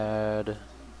can add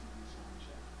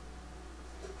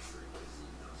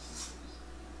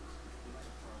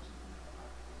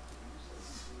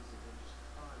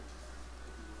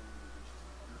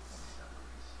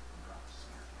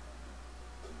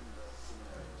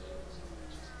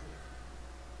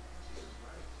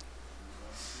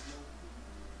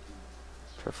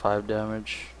for 5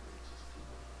 damage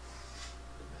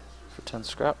for 10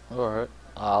 scrap. Alright,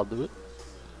 I'll do it.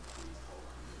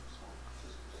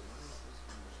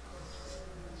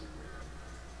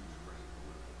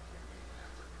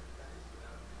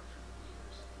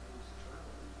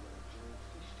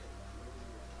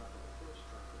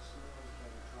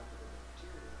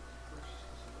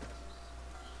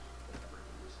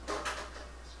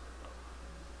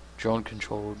 Drone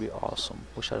control would be awesome.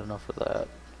 Wish I had enough of that.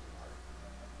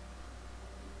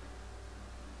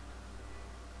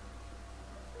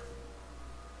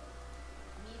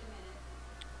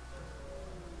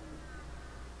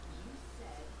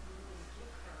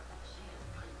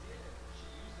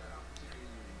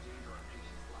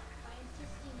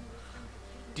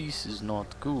 This is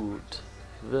not good.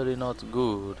 Very not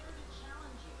good.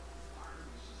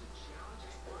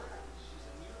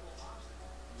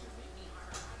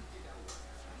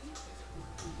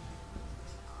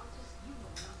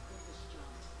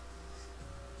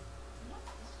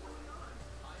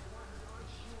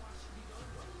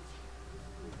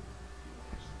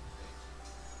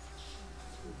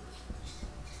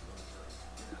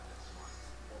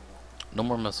 No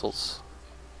more missiles.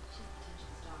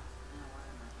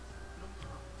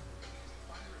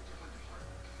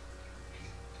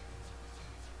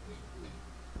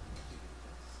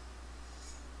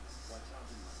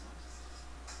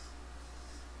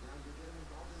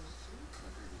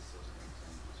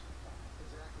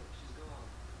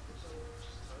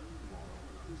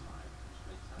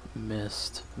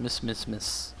 Missed.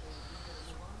 Miss.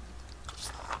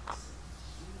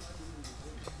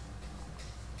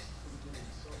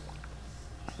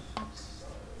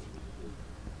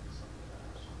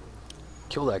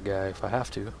 Kill that guy if I have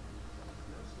to.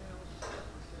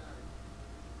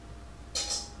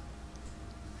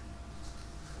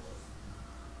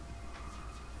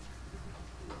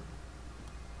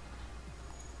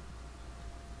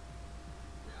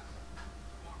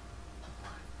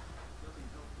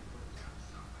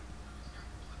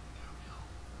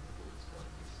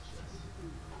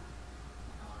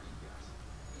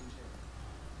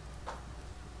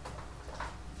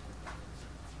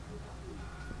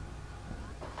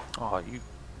 Aw, you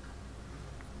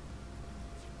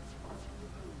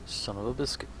son of a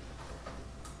biscuit.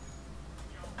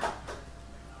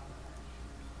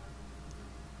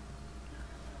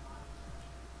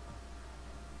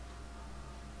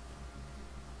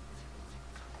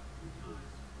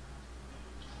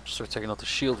 Start taking out the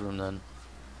shield room then.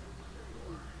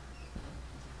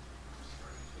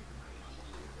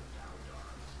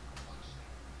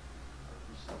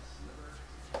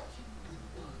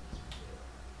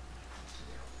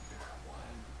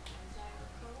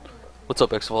 What's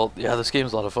up, X-Vault? Yeah, this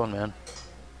game's a lot of fun, man.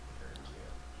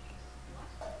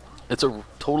 It's a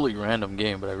totally random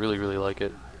game, but I really, really like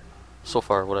it. So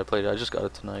far, what I played, I just got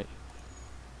it tonight.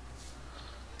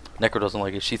 Necro doesn't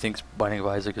like it. She thinks Binding of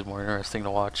Isaac is more interesting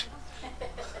to watch.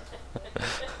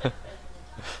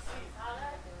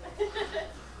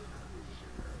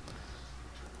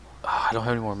 I don't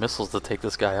have any more missiles to take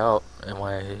this guy out, and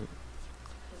my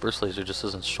burst laser just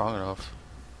isn't strong enough.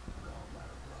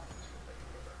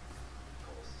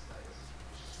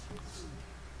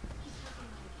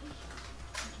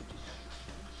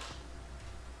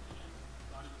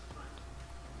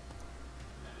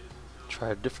 Try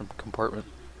a different compartment.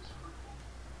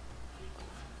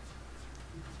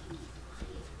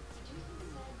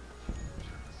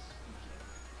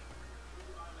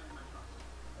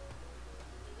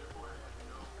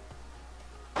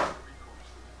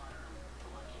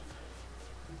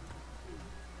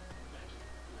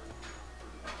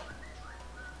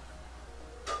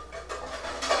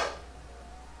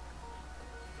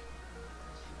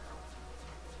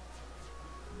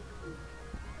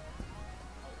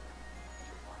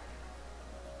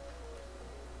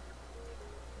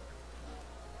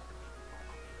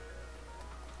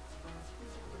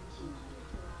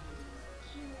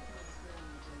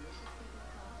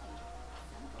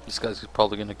 This guy's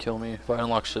probably gonna kill me if I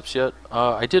unlock ships yet.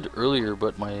 I did earlier,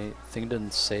 but my thing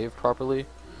didn't save properly.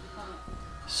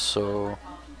 So,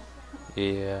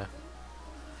 yeah.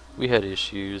 We had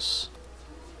issues.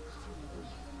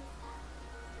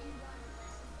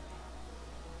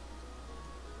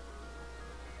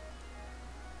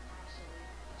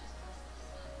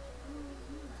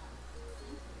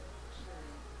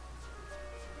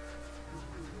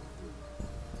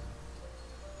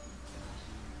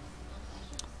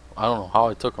 I don't know how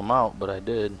I took him out, but I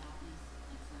did.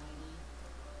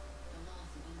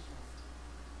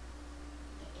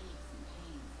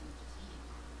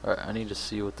 Alright, I need to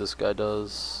see what this guy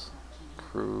does.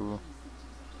 Crew.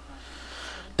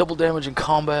 Double damage in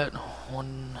combat.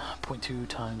 1.2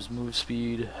 times move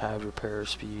speed. Have repair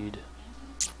speed.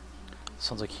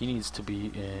 Sounds like he needs to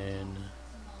be in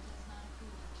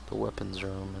the weapons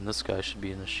room, and this guy should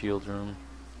be in the shield room.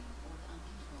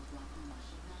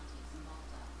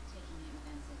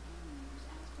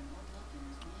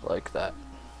 Like that.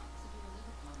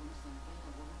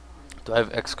 Do I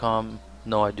have XCOM?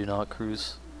 No, I do not,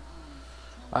 Cruz.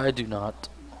 I do not.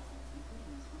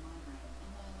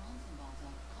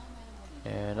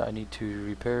 And I need to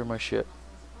repair my ship.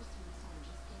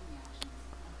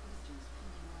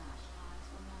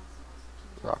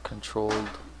 Rock controlled.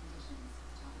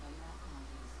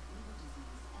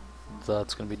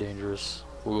 That's gonna be dangerous.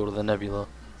 We'll go to the nebula.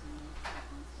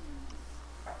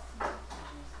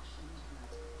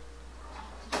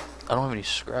 I don't have any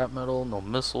scrap metal, no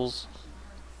missiles.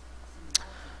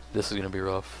 This is gonna be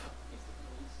rough.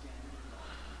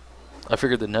 I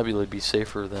figured the nebula would be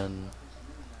safer than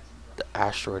the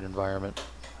asteroid environment.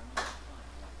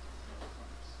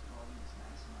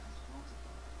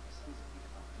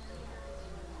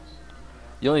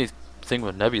 The only thing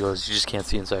with nebula is you just can't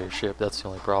see inside your ship. That's the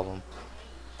only problem.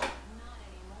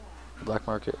 Black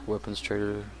market weapons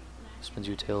trader spins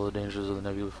you a tale of the dangers of the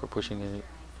nebula for pushing in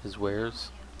his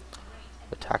wares.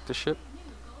 Attack the ship.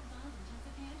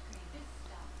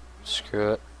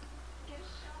 Screw it.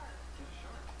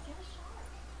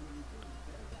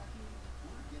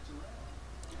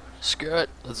 Screw it.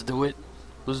 Let's do it.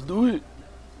 Let's do it.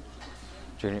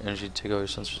 Drain your energy to take out your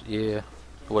sensors. Yeah.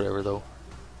 Whatever though.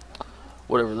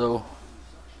 Whatever though.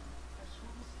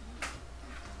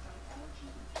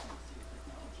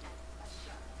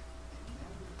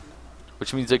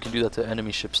 Which means I can do that to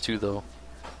enemy ships too though.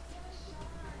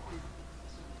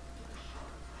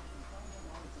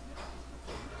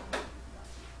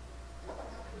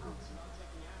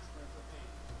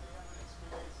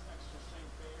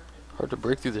 Hard to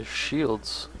break through their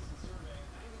shields.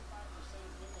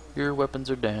 Your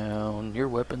weapons are down. Your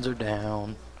weapons are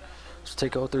down. Let's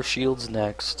take out their shields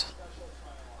next.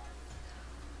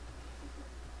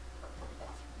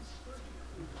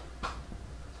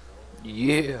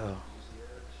 Yeah.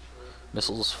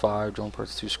 Missiles 5, drone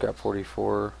parts 2, scrap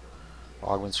 44,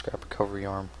 augment scrap recovery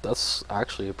arm. That's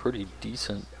actually a pretty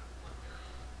decent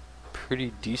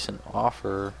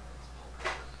offer.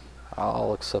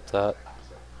 I'll accept that.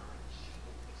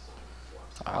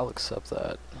 I'll accept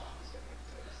that.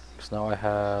 Because now I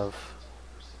have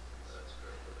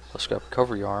a scrap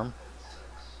recovery arm,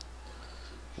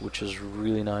 which is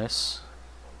really nice.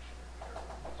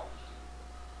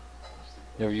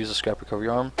 You ever use a scrap recovery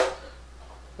arm?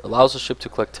 Allows the ship to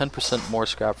collect 10% more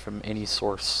scrap from any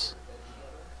source.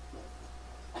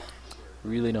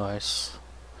 Really nice.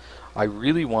 I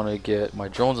really want to get my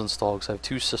drones installed because I have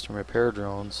 2 system repair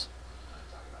drones,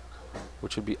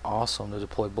 which would be awesome to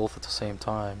deploy both at the same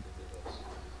time.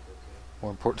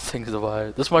 More important things to buy.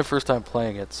 This is my first time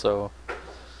playing it, so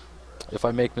if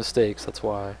I make mistakes, that's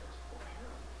why.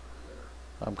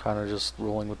 I'm kind of just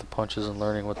rolling with the punches and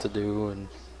learning what to do. And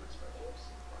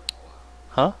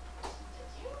huh?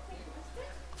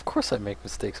 Of course I make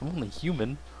mistakes. I'm only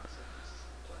human.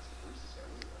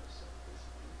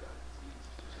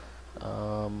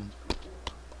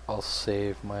 I'll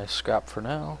save my scrap for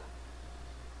now.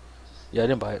 Yeah, I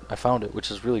didn't buy it. I found it, which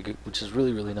is really good, which is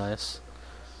really, really nice.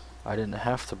 I didn't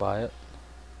have to buy it.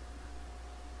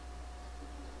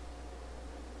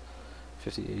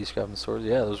 50, 80 scrap and swords.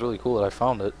 Yeah, it was really cool that I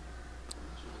found it.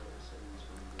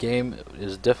 Game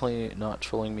is definitely not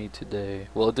trolling me today.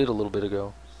 Well, it did a little bit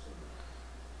ago.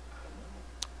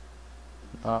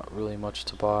 Not really much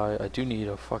to buy. I do need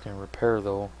a fucking repair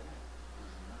though,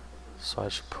 so I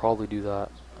should probably do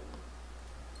that.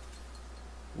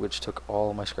 Which took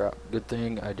all my scrap. Good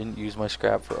thing I didn't use my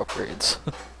scrap for upgrades.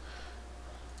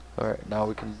 Alright, now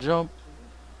we can jump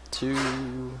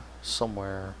to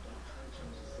somewhere.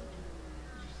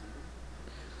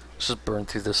 Let's just burn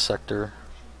through this sector.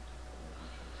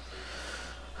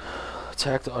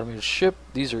 Attack the automated ship.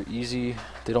 These are easy.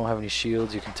 They don't have any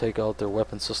shields. You can take out their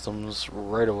weapon systems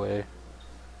right away.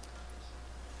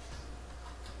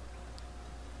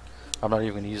 I'm not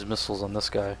even going to use missiles on this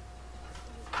guy.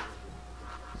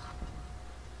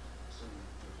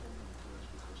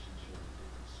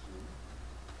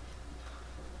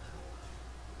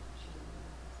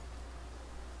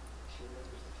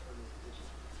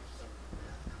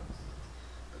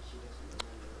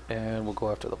 And we'll go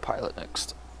after the pilot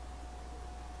next.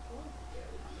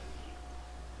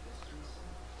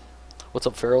 What's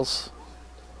up, Ferals?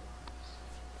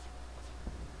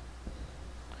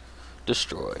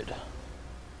 Destroyed.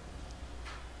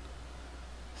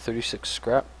 36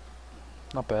 scrap.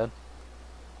 Not bad.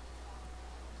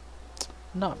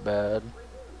 Not bad.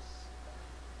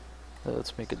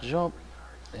 Let's make a jump.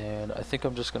 And I think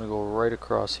I'm just going to go right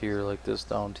across here like this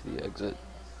down to the exit.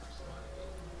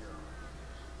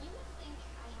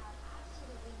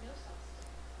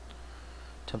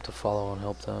 Attempt to follow and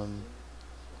help them.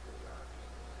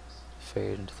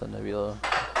 Fade into the nebula.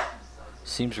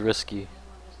 Seems risky.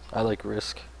 I like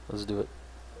risk. Let's do it.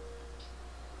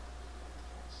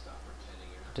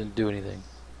 Didn't do anything.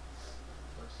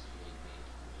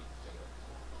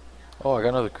 Oh, I got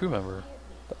another crew member.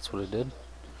 That's what it did.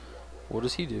 What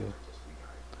does he do?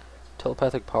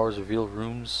 Telepathic powers reveal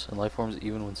rooms and life forms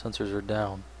even when sensors are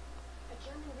down.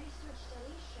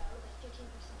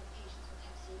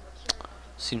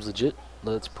 Seems legit.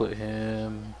 Let's put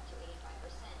him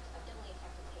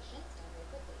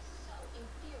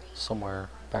somewhere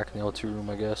back in the L2 room,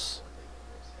 I guess.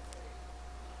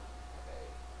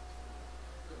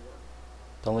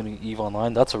 Downloading EVE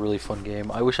Online. That's a really fun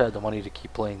game. I wish I had the money to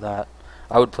keep playing that.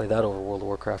 I would play that over World of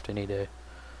Warcraft any day.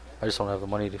 I just don't have the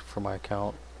money for my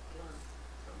account.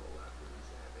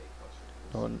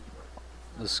 No,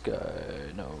 this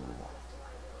guy, no.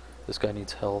 This guy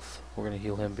needs health. We're gonna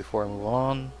heal him before I move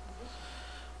on.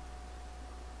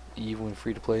 EVE when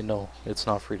free to play? No, it's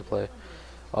not free to play.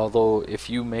 Although if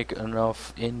you make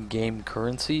enough in-game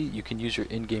currency, you can use your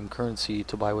in-game currency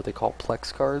to buy what they call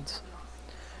Plex cards.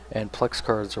 And Plex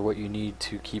cards are what you need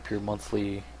to keep your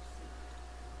monthly,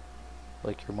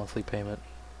 like your monthly payment.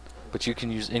 But you can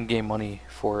use in-game money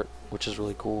for it, which is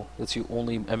really cool. It's the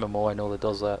only MMO I know that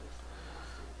does that.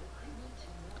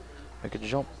 Make a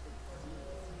jump.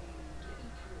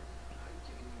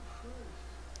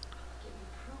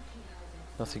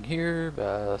 Nothing here.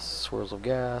 Swirls of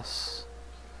gas.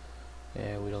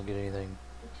 And we don't get anything.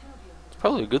 It's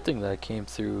probably a good thing that I came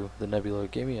through the nebula.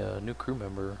 It gave me a new crew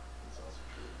member.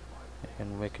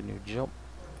 And make a new jump.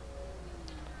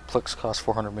 Plex costs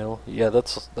 400 mil. Yeah,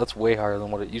 that's way higher than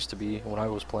what it used to be when I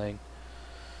was playing.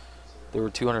 They were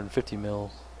 250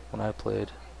 mil when I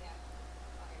played.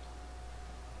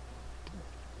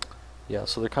 Yeah,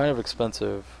 so they're kind of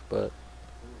expensive, but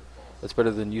it's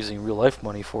better than using real life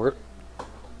money for it.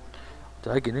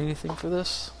 Did I get anything for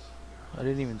this? I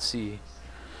didn't even see.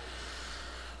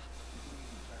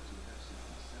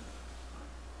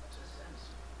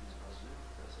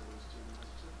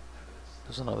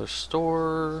 There's another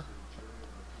store,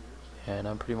 and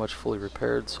I'm pretty much fully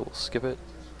repaired, so we'll skip it.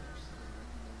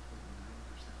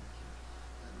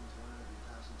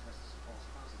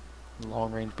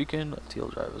 Long range beacon,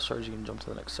 FTL drive as far as you can jump to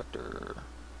the next sector.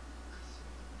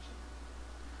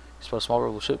 You spot a small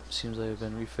rebel ship, seems they have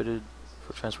been refitted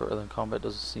for transport rather than combat,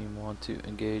 doesn't seem want to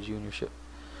engage you and your ship.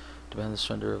 Demand the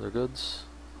surrender of their goods.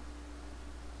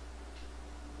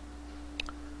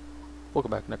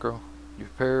 Welcome back, Necro. You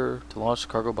prepare to launch the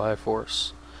cargo by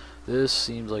force. This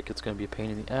seems like it's going to be a pain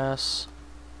in the ass,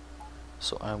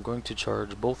 so I'm going to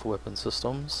charge both weapon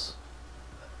systems.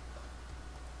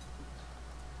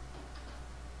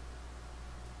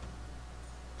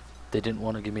 They didn't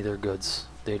want to give me their goods.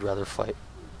 They'd rather fight.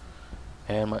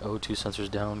 And my O2 sensor's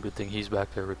down. Good thing he's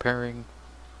back there repairing.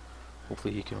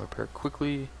 Hopefully he can repair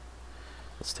quickly.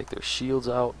 Let's take their shields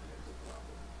out.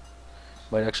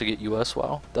 Might actually get US.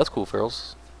 Wow, that's cool,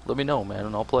 Ferals. Let me know, man,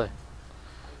 and I'll play.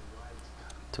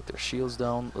 Took their shields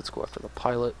down. Let's go after the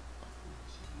pilot.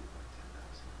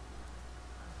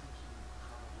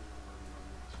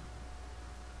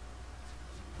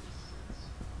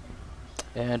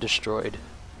 And destroyed.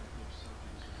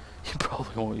 You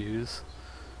probably won't use.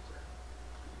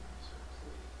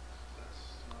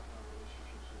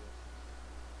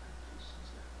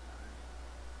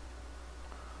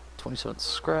 $27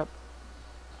 scrap.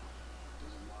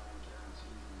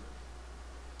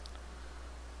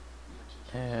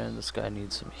 And this guy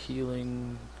needs some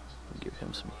healing. I'll give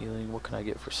him some healing. What can I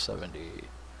get for 70?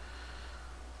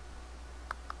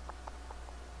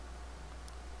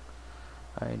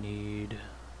 I need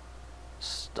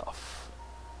stuff.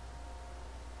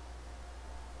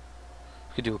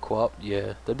 We could do a co-op.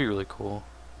 Yeah, that'd be really cool.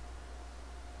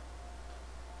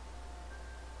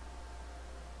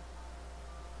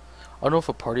 I don't know if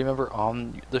a party member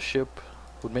on the ship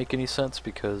would make any sense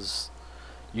because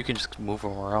you can just move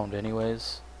them around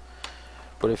anyways.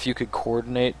 But if you could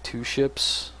coordinate two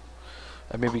ships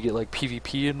and maybe get like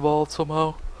PvP involved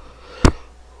somehow,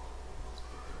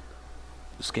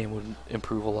 this game would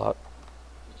improve a lot.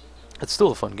 It's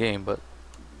still a fun game, but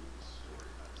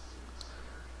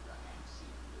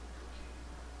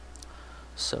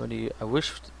 70. I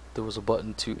wish there was a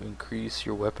button to increase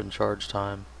your weapon charge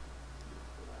time.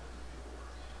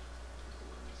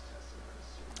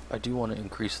 I do want to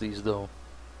increase these though.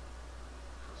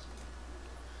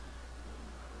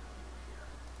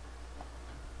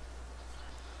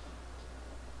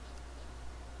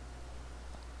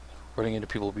 Running into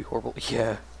people would be horrible.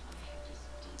 Yeah.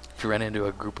 If you ran into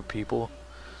a group of people,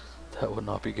 that would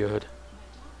not be good.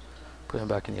 Put him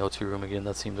back in the L2 room again.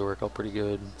 That seemed to work out pretty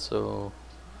good. So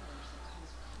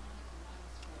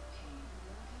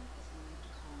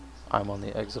I'm on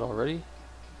the exit already.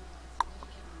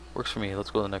 Works for me.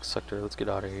 Let's go to the next sector. Let's get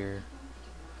out of here.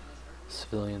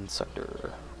 Civilian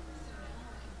sector.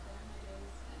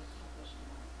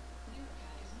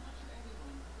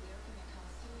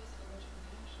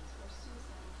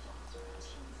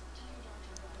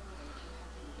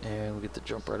 And we get to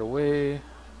jump right away.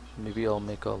 Maybe I'll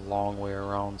make a long way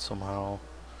around somehow.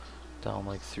 Down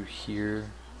like through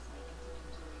here.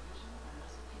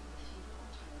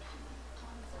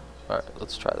 Alright,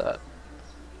 let's try that.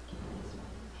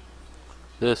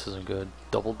 This isn't good.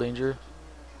 Double danger.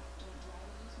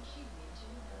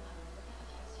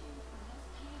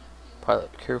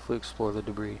 Pilot, carefully explore the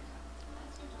debris.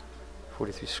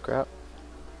 43 scrap.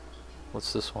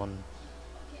 What's this one?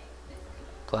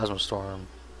 Plasma storm.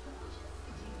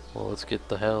 Well, let's get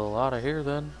the hell out of here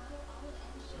then.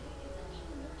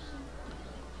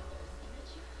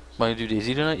 Am I gonna do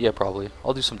DayZ tonight? Yeah, probably.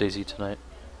 I'll do some DayZ tonight.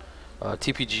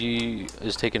 TPG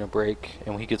is taking a break,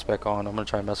 and when he gets back on, I'm gonna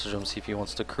try and message him, see if he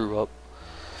wants to crew up.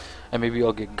 And maybe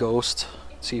I'll get Ghost,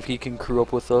 see if he can crew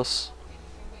up with us,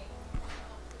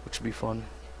 which would be fun.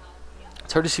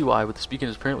 It's hard to see why, but this beacon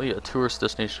is apparently a tourist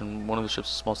destination. One of the ship's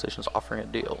small stations offering a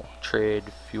deal. Trade,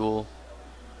 fuel,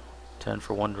 10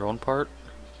 for one drone part.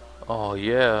 Oh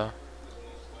yeah.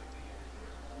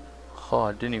 Oh,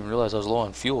 I didn't even realize I was low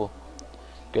on fuel.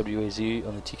 WAZ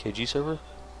on the TKG server.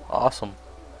 Awesome.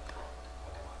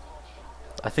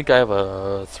 I think I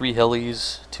have 3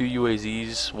 helis, 2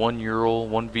 UAZs, 1 Ural,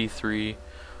 1 V3,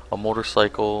 a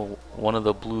motorcycle, one of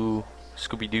the blue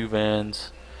Scooby-Doo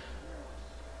vans,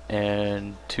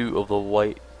 and 2 of the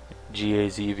white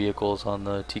GAZ vehicles on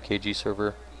the TKG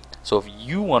server. So if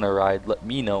you want to ride, let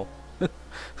me know.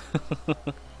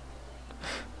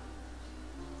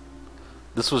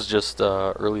 This was just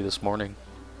early this morning.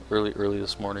 Early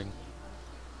this morning.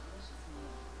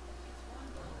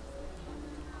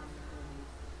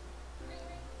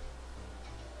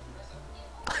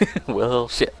 Well,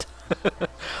 shit.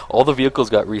 All the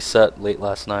vehicles got reset late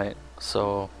last night,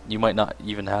 so you might not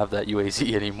even have that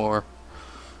UAZ anymore.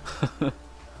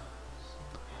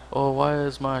 Oh, why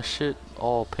is my shit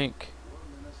all pink?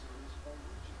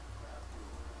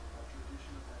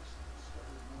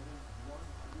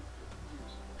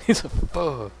 He's a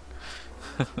fuck.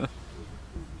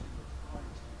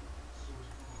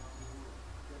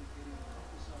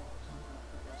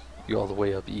 You all the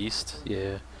way up east?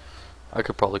 Yeah. I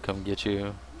could probably come get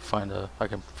you. I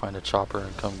can find a chopper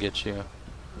and come get you.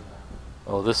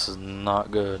 Oh, this is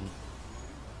not good.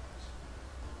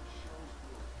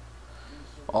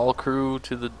 All crew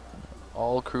to the deck.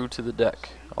 All crew to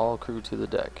the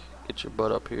deck. Get your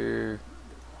butt up here.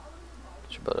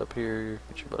 Get your butt up here.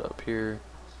 Get your butt up here.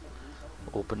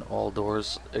 Open all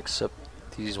doors except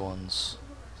these ones.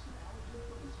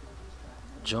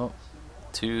 Jump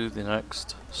to the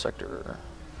next sector.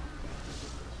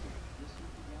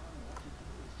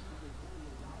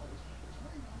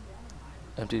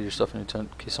 Empty your stuff in your tent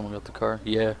in case someone got the car.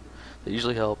 Yeah, that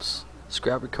usually helps.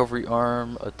 Scrap recovery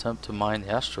arm. Attempt to mine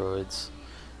the asteroids.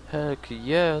 Heck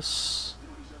yes.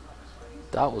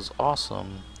 That was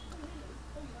awesome.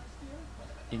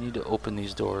 You need to open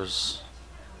these doors.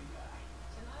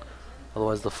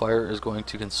 Otherwise the fire is going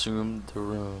to consume the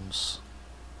rooms.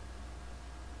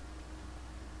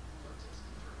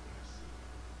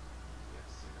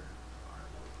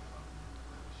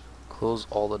 Close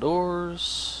all the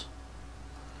doors.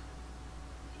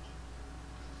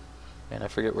 And I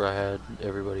forget where I had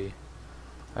everybody.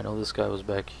 I know this guy was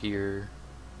back here.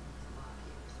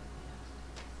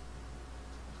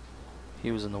 He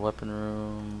was in the weapon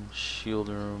room, shield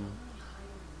room.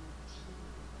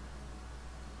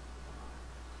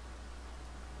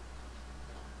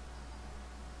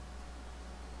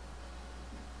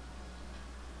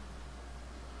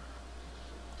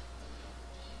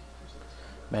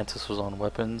 Mantis was on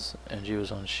weapons, Angie was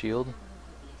on shield.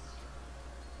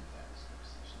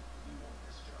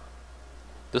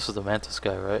 This is the Mantis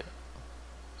guy, right?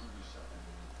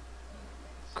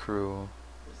 Crew.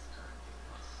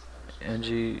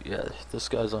 Angie, yeah, this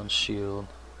guy's on shield.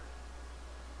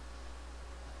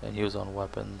 And he was on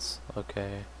weapons.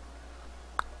 Okay.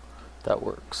 That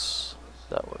works.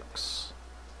 That works.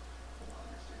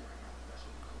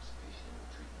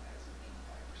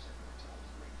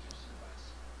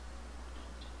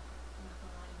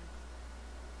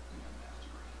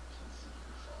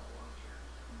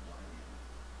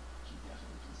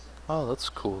 Oh, that's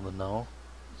cool to know.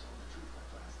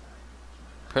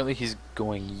 Apparently he's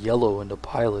going yellow into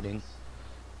piloting.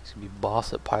 He's gonna be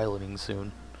boss at piloting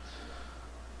soon.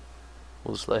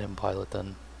 We'll just let him pilot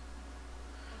then.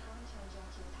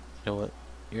 You know what?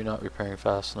 You're not repairing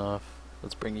fast enough.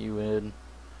 Let's bring you in.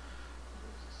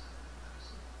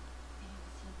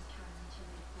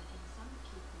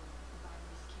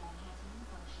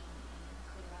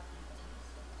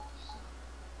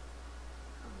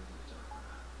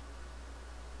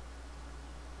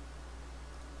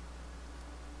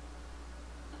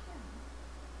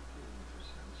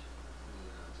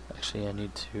 Actually, I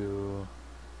need to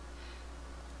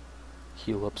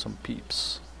heal up some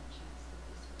peeps.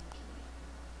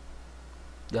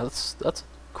 Yeah, that's a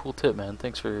cool tip, man.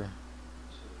 Thanks for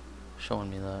showing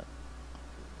me that.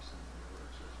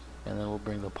 And then we'll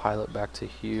bring the pilot back to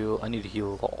heal. I need to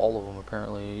heal all of them,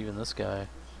 apparently, even this guy.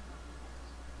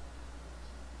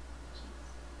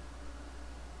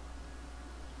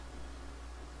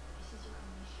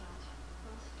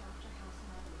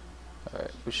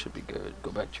 Alright, we should be good.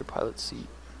 Go back to your pilot seat.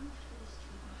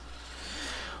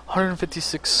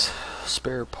 156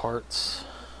 spare parts.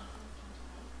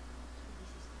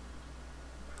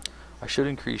 I should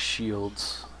increase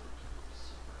shields.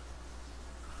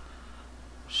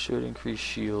 Should increase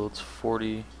shields.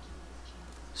 40,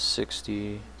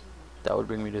 60. That would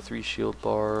bring me to 3 shield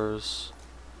bars.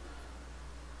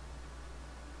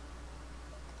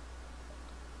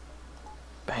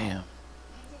 Bam.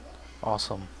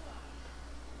 Awesome.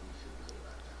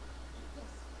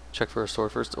 Check for a store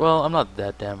first. Well, I'm not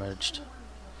that damaged.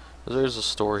 There's a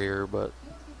store here, but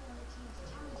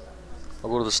I'll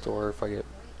go to the store if I get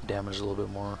damaged a little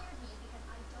bit more.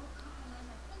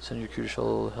 Send your crew to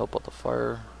shuttle to help out the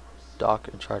fire. Dock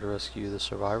and try to rescue the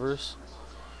survivors.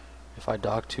 If I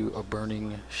dock to a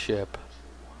burning ship,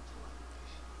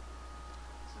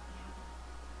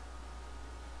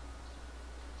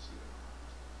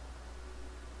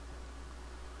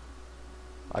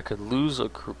 I could lose a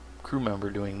crew member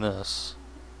doing this.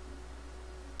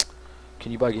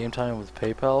 Can you buy game time with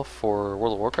PayPal for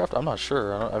World of Warcraft? I'm not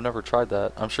sure. I've never tried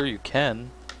that. I'm sure you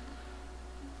can.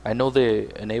 I know they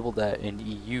enabled that in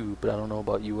EU, but I don't know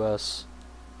about US.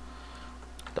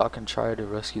 Doc and try to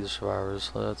rescue the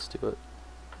survivors. Let's do it.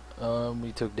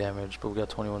 We took damage, but we got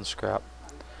 21 scrap.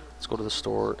 Let's go to the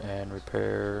store and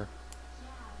repair.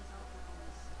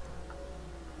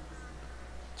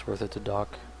 It's worth it to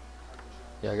dock.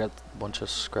 Yeah, I got a bunch of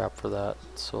scrap for that.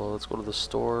 So let's go to the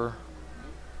store.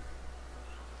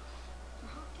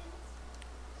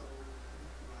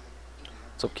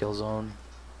 What's up, Killzone?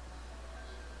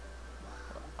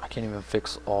 I can't even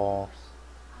fix all.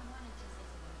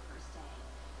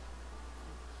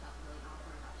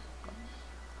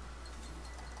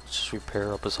 Let's just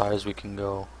repair up as high as we can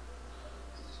go.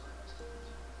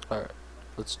 Alright,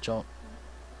 let's jump.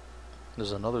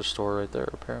 There's another store right there,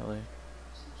 apparently.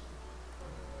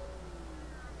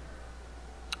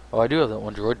 Oh, I do have that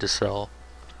one droid to sell.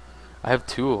 I have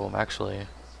 2 of them, actually.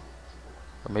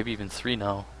 Or maybe even 3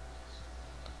 now.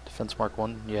 Defense Mark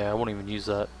 1? Yeah, I won't even use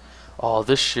that. Oh,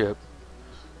 this ship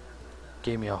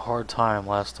gave me a hard time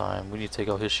last time. We need to take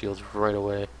out his shields right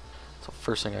away. It's the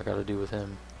first thing I gotta do with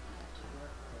him.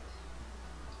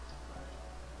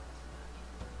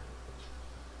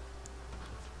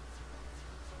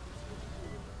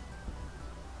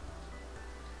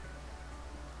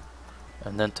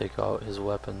 And then take out his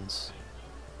weapons.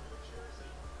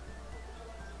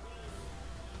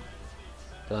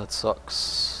 That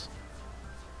sucks.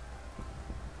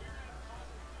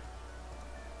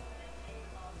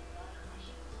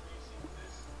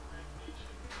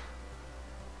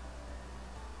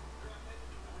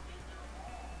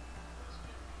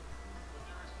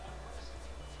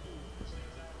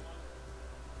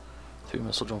 Three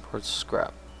missile jump parts,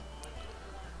 scrap.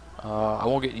 I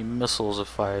won't get any missiles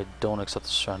if I don't accept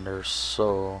the surrender,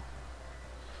 so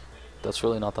that's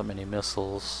really not that many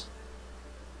missiles.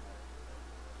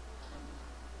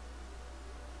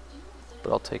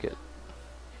 But I'll take it.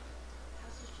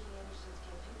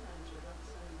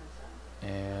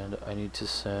 And I need to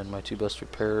send my 2 best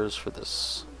repairers for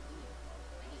this.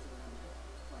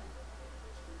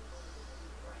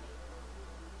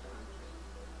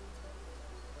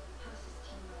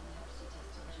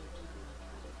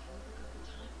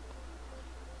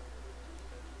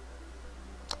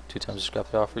 Two times scrap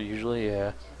the offer usually,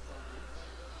 yeah.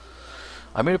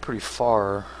 I made it pretty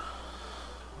far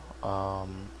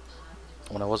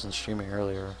when I wasn't streaming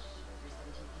earlier.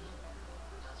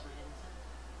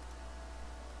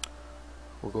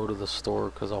 We'll go to the store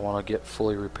because I want to get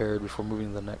fully repaired before moving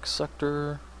to the next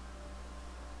sector.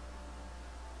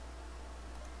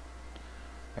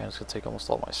 And it's going to take almost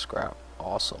all my scrap.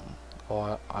 Awesome.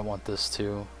 Oh, I want this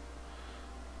too.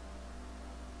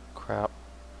 Crap.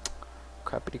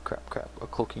 Crappity crap crap. A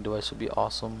cloaking device would be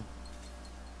awesome.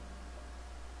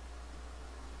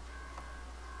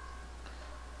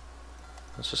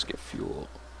 Let's just get fuel.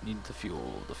 Need the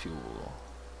fuel, the fuel.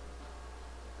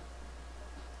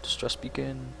 Distress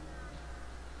beacon.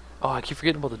 Oh, I keep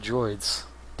forgetting about the droids.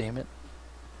 Damn it.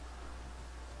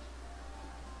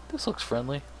 This looks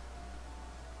friendly.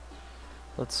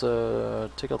 Let's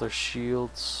take out their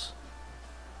shields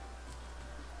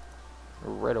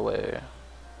right away.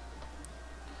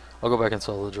 I'll go back and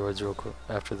sell the droids real quick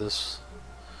after this.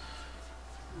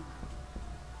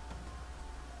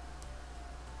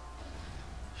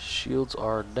 Shields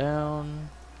are down.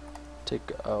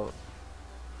 Take out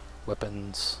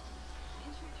weapons.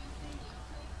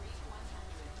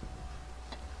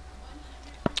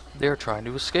 They're trying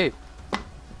to escape.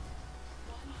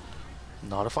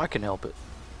 Not if I can help it.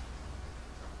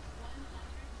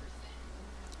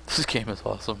 This game is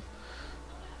awesome.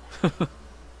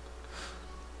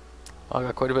 I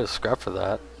got quite a bit of scrap for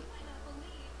that.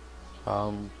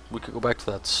 We could go back to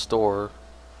that store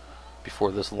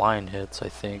before this line hits, I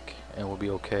think, and we'll be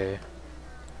okay.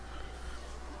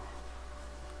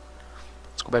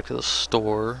 Let's go back to the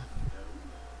store.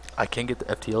 I can get the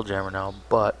FTL jammer now,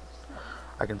 but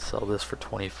I can sell this for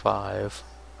 25,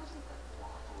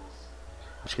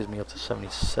 which gives me up to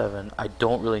 77. I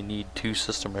don't really need 2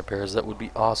 system repairs. That would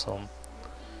be awesome.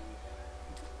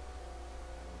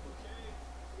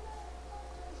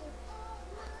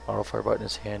 Auto fire button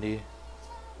is handy.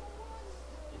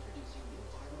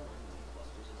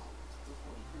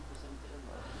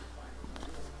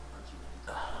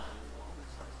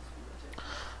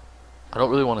 I don't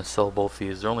really want to sell both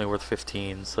these. They're only worth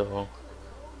 15, so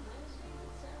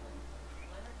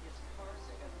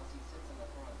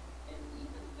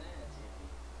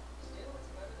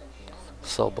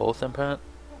sell both, Impat?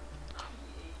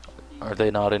 Are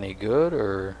they not any good,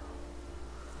 or?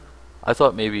 I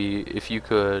thought maybe if you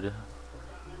could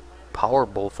power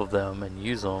both of them and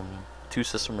use them, 2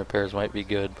 system repairs might be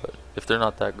good, but if they're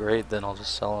not that great, then I'll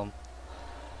just sell them.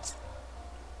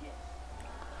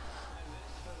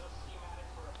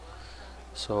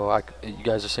 So you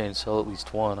guys are saying sell at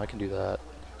least 1. I can do that.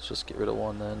 Let's just get rid of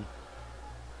 1 then.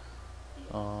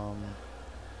 Only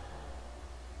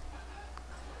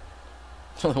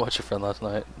watched your friend last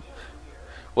night.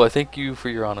 Well, I thank you for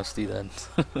your honesty then.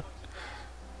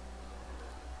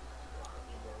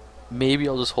 Maybe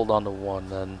I'll just hold on to 1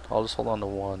 then. I'll just hold on to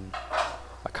 1.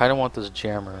 I kind of want this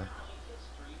jammer.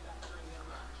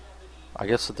 I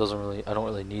guess it doesn't really, I don't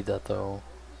really need that though.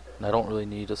 And I don't really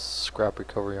need a scrap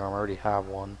recovery arm. I already have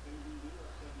one.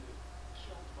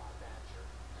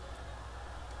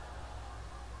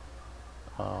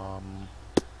 I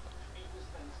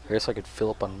guess I could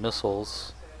fill up on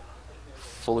missiles.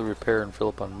 Fully repair and fill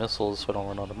up on missiles so I don't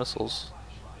run out of missiles.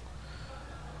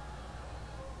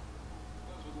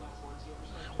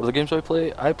 What other games do I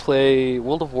play? I play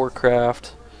World of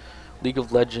Warcraft, League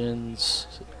of Legends,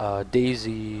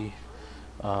 Daisy,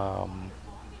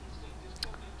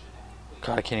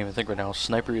 God, I can't even think right now.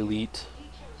 Sniper Elite.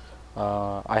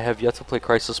 I have yet to play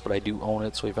Crisis, but I do own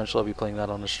it, so eventually I'll be playing that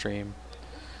on the stream.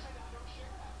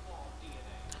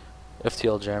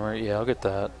 FTL Jammer, yeah, I'll get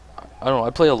that. I don't know, I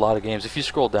play a lot of games. If you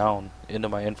scroll down into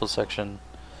my info section,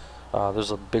 there's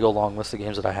a big old long list of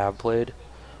games that I have played.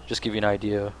 Just give you an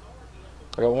idea.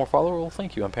 I got one more follower? Well,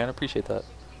 thank you, Pan. I appreciate that.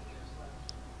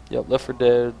 Yep, Left 4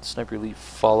 Dead, Sniper Elite,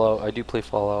 Fallout. I do play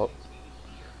Fallout.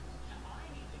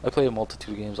 I play a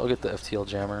multitude of games. I'll get the FTL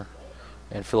Jammer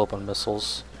and fill up on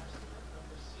missiles.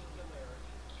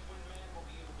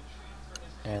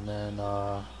 And then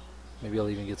maybe I'll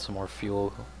even get some more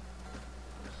fuel.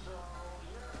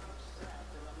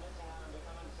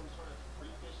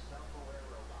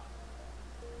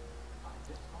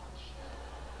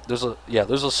 There's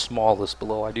a small list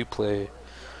below. I do play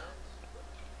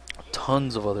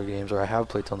tons of other games, or I have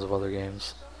played tons of other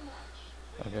games.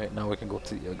 Okay, now we can go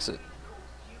to the exit.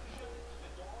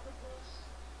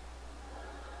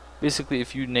 Basically,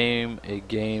 if you name a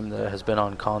game that has been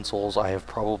on consoles, I have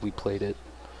probably played it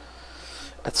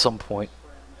at some point.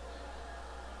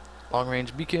 Long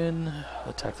range beacon.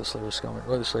 Attack the slayer scum.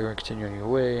 Or the slayer and continue on your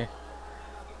way.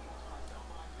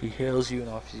 He hails you and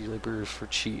offers you laborers for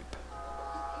cheap.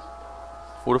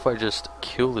 What if I just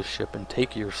kill the ship and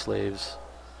take your slaves?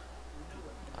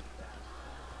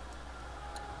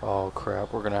 Oh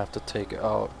crap, we're gonna have to take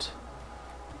out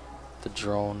the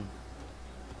drone.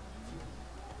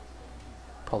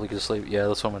 Probably get a slave. Yeah,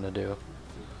 that's what I'm gonna do.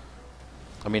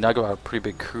 I mean, I got a pretty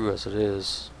big crew as it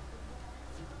is.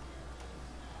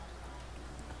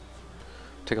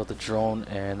 Take out the drone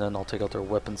and then I'll take out their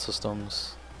weapon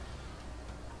systems.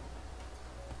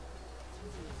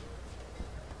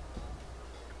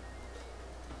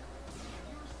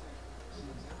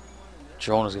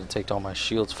 Drone is going to take down my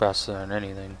shields faster than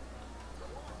anything.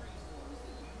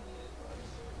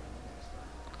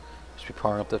 Just be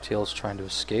powering up the FTLs trying to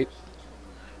escape.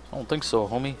 I don't think so,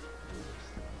 homie.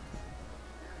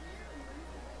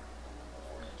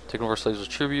 Taking over slaves as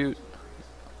tribute.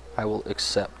 I will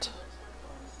accept.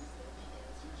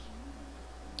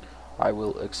 I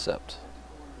will accept.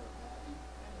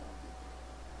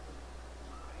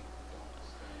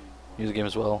 Use the game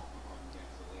as well.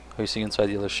 How you see inside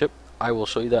the other ship? I will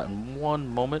show you that in one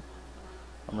moment.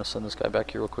 I'm going to send this guy back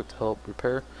here real quick to help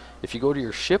repair. If you go to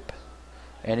your ship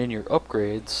and in your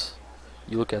upgrades,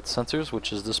 you look at sensors,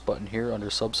 which is this button here under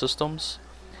subsystems.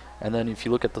 And then if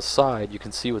you look at the side, you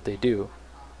can see what they do.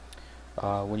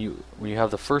 When you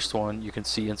have the first one, you can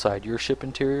see inside your ship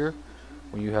interior.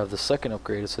 When you have the second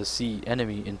upgrade, it says see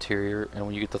enemy interior, and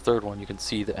when you get the third one, you can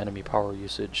see the enemy power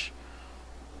usage.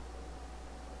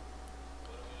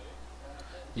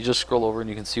 You just scroll over and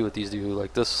you can see what these do.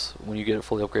 Like this, when you get it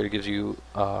fully upgraded, it gives you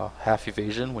half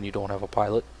evasion when you don't have a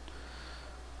pilot.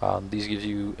 These gives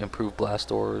you improved blast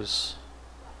doors.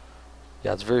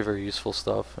 Yeah, it's very, very useful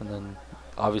stuff. And then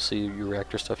obviously your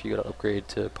reactor stuff you gotta upgrade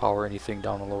to power anything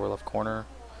down the lower left corner.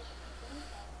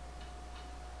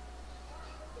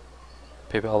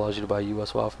 PayPal allows you to buy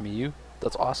US WoW from EU.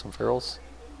 That's awesome, Ferals.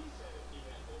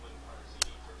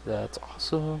 That's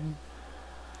awesome.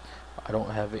 I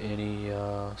don't have any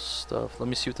stuff. Let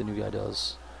me see what the new guy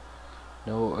does.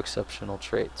 No exceptional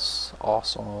traits.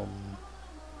 Awesome.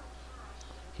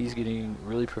 He's getting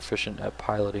really proficient at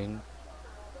piloting.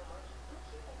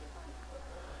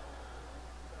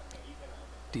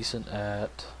 Decent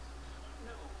at...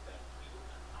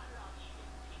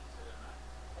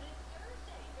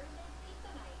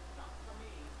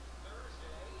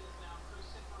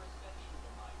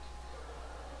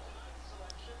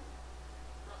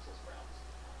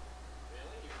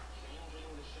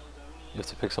 You have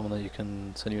to pick someone that you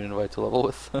can send you an invite to level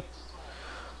with.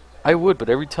 I would, but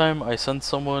every time I send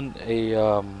someone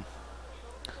a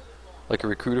like a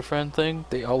recruiter friend thing,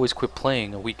 they always quit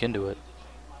playing a week into it.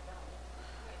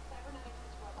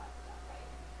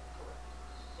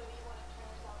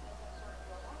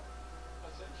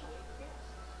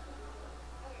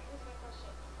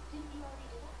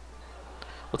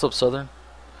 What's up, Southern?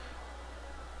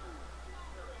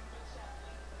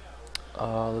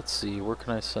 Let's see, where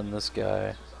can I send this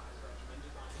guy?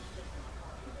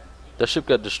 That ship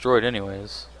got destroyed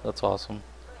anyways. That's awesome.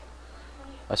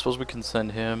 I suppose we can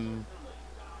send him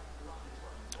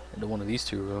into one of these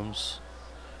two rooms.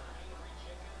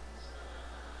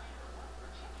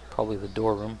 Probably the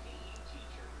door room.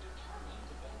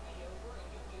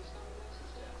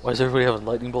 Why does everybody have a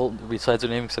lightning bolt besides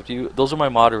their name except you? Those are my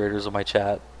moderators of my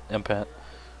chat, Impant.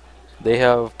 They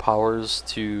have powers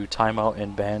to time out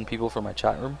and ban people from my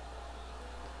chat room.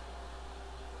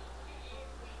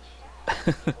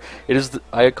 It is.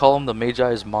 I call them the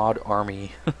Majeye's mod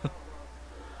army.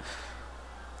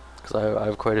 Because I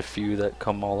have quite a few that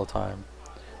come all the time.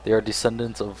 They are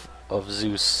descendants of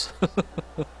Zeus.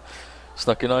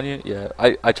 Snuck in on you? Yeah.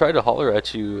 I tried to holler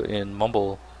at you in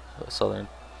Mumble, Southern.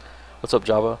 What's up,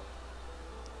 Java?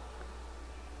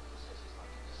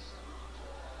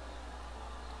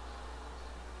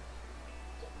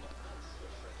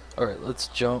 Alright, let's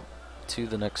jump to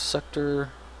the next sector.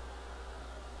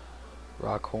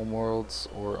 Rock Homeworlds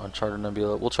or Uncharted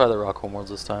Nebula. We'll try the Rock Homeworlds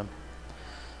this time.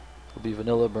 It'll be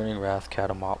Vanilla, Burning Wrath,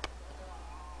 Catamop.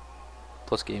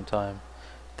 Plus game time.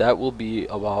 That will be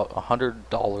about $100,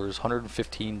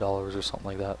 $115 or something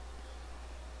like that.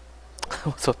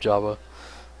 What's up, Java?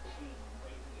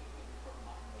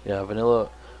 Yeah,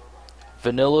 Vanilla.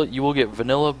 Vanilla, you will get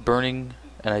Vanilla, Burning,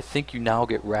 and I think you now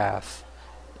get Wrath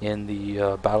in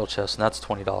the battle chest, and that's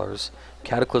 $20.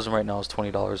 Cataclysm right now is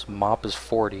 $20. Mop is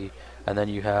 $40, and then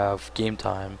you have game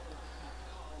time.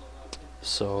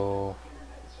 So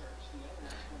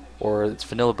Or it's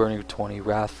Vanilla Burning for 20,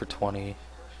 Wrath for 20.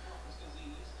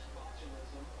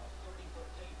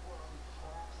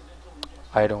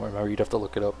 I don't remember, you'd have to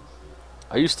look it up.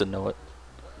 I used to know it.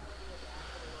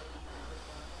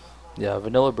 Yeah,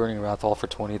 Vanilla Burning Wrath all for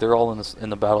 20. They're all in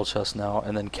the battle chest now.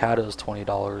 And then Kata is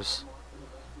 $20.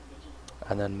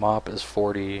 And then Mop is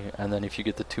 40. And then if you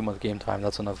get the 2-month game time,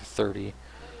 that's another 30.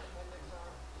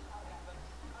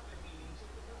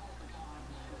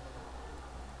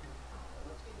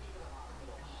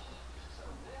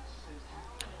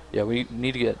 Yeah, we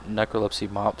need to get Necrolepsy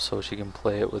Mop so she can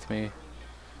play it with me.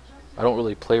 I don't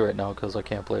really play right now because I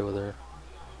can't play with her.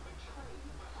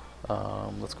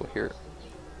 Let's go here.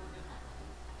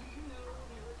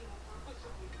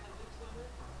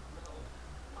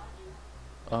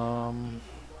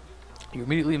 You're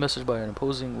immediately messaged by an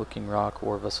imposing looking rock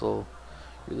war vessel.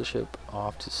 You're the ship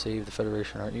off to save the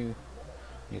Federation, aren't you?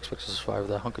 You expect to survive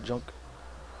that hunk of junk?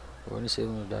 We're going to save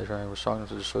them or die trying. We're strong enough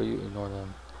to destroy you, ignore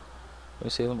them. We're going to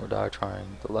save them or die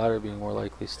trying. The latter being more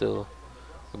likely still.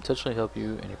 We can potentially help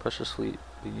you and your precious fleet,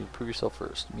 but you need to prove yourself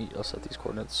first. Meet us at these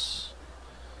coordinates.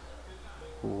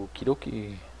 Okie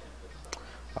dokie.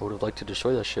 I would have liked to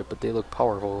destroy that ship, but they look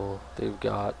powerful. They've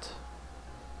got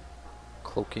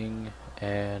cloaking,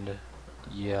 and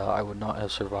yeah, I would not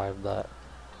have survived that.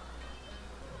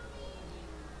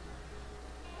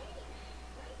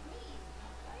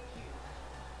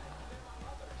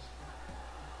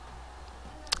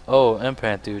 Oh,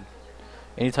 Empant, dude.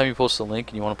 Anytime you post a link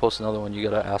and you want to post another one, you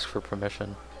gotta ask for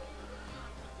permission.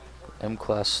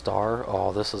 M-Class Star?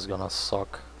 Oh, this is gonna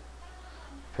suck.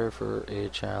 Prepare for a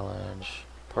challenge.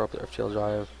 Power up the FTL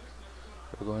drive.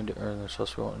 We're going to earn their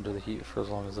trust. We won't endure the heat for as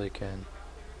long as they can.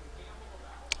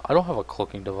 I don't have a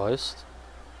cloaking device.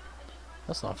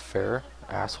 That's not fair,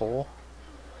 asshole.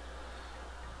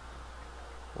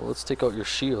 Well, let's take out your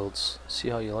shields. See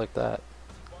how you like that.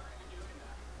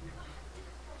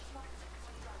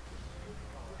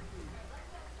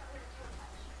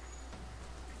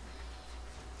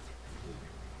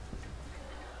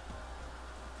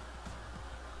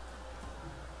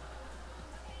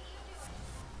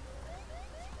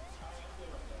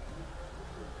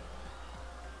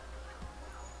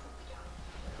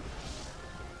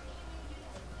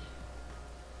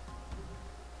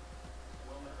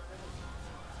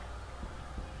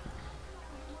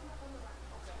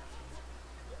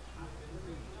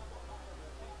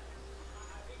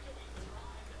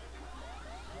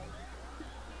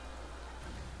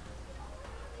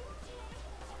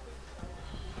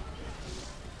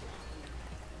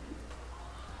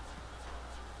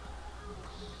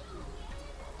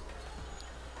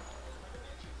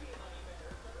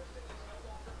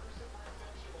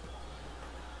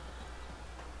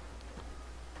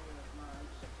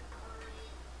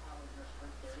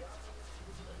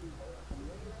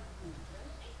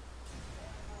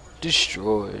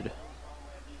 Destroyed.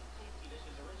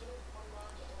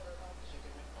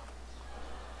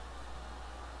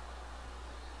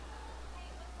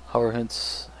 How are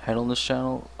hints handled in this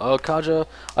channel? Kaja,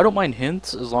 I don't mind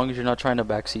hints as long as you're not trying to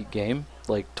backseat game,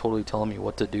 like totally telling me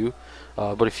what to do.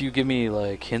 But if you give me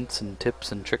like hints and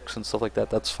tips and tricks and stuff like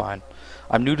that, that's fine.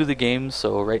 I'm new to the game,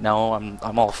 so right now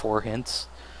I'm all for hints.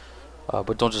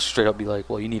 But don't just straight up be like,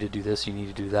 well, you need to do this, you need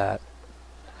to do that.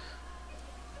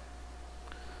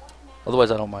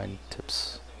 Otherwise, I don't mind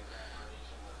tips.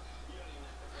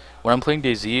 When I'm playing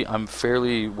DayZ, I'm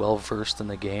fairly well versed in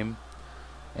the game,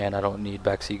 and I don't need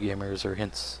backseat gamers or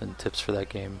hints and tips for that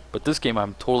game. But this game,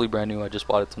 I'm totally brand new. I just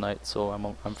bought it tonight, so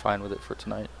I'm fine with it for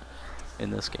tonight. In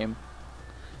this game,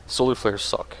 solar flares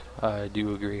suck. I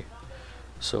do agree.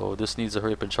 So this needs to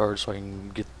hurry up and charge so I can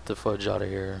get the fudge out of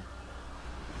here,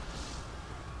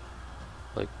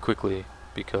 like quickly,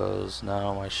 because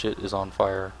now my shit is on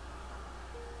fire.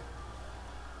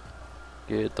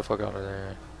 Get the fuck out of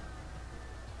there.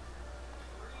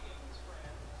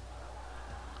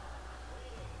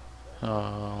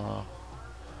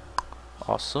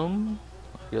 Awesome.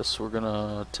 I guess we're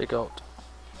gonna take out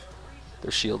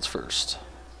their shields first.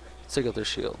 Let's take out their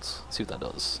shields. See what that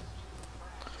does.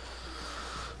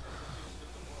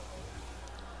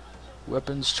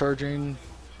 Weapons charging.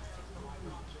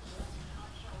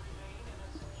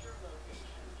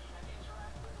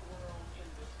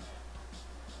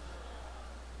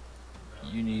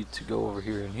 You need to go over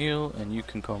here and heal, and you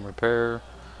can come repair.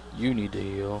 You need to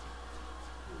heal.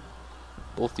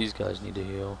 Both these guys need to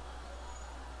heal.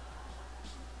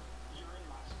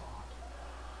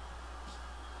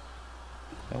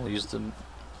 I'll use them.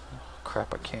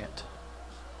 Crap, I can't.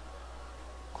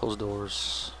 Close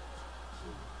doors.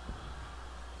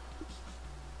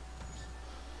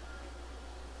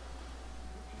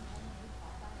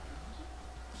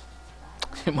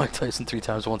 Mike Tyson 3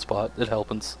 times one spot. It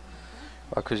happens.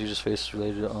 Because you just face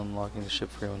related to unlocking the ship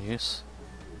for your own use.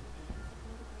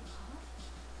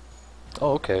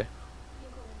 Oh, okay.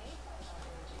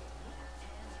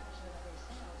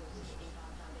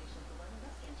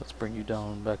 Let's bring you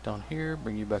down, back down here.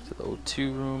 Bring you back to the O2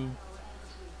 room.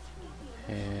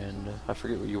 And I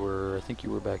forget where you were. I think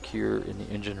you were back here in the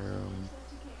engine room.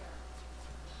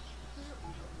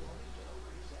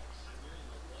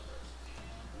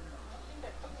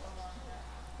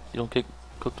 You don't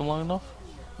cook them long enough?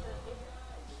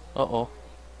 Uh-oh.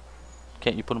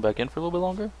 Can't you put them back in for a little bit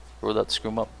longer? Or will that screw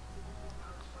them up?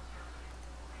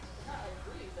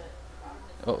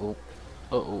 Uh-oh.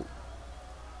 Uh-oh.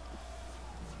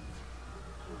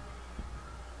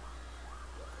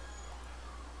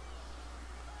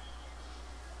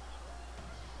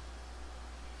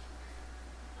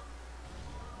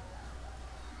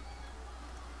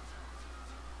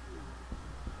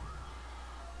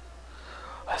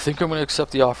 I think I'm going to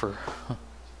accept the offer.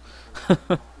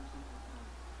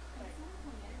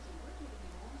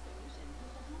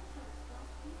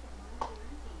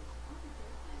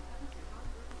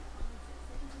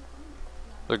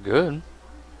 They're good.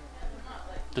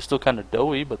 They're still kind of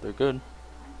doughy, but they're good.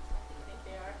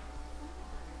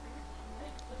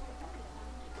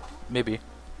 Maybe.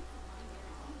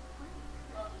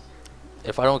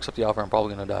 If I don't accept the offer, I'm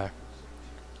probably going to die.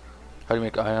 How do you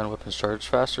make ion weapons charge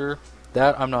faster?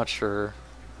 That I'm not sure.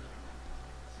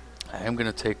 I am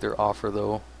going to take their offer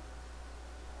though.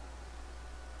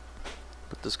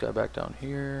 Put this guy back down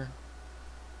here.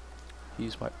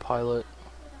 He's my pilot.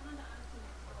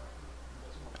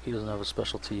 He doesn't have a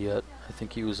specialty yet. I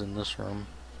think he was in this room.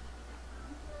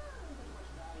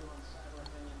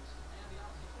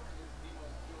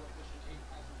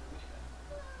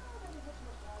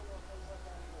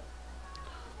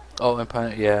 Oh,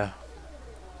 and yeah.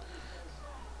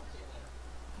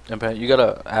 And you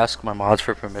gotta ask my mods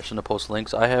for permission to post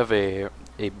links. I have a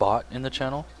bot in the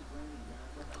channel.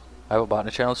 I have a bot in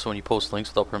the channel, so when you post links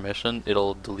without permission,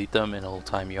 it'll delete them and it'll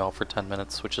time you out for 10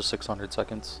 minutes, which is 600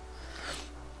 seconds.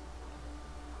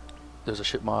 There's a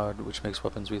ship mod which makes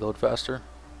weapons reload faster.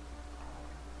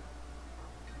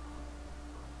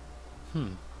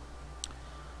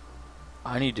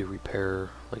 I need to repair,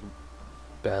 like,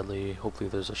 badly. Hopefully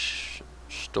there's a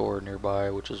store nearby,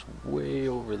 which is way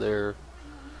over there.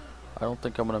 I don't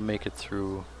think I'm gonna make it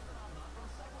through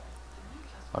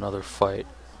another fight,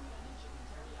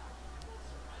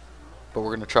 but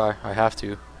we're gonna try. I have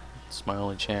to. It's my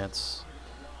only chance.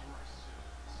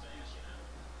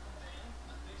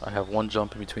 I have one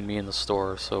jump in between me and the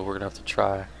store, so we're gonna have to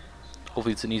try.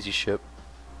 Hopefully it's an easy ship.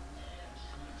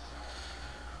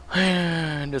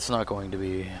 And it's not going to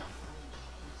be.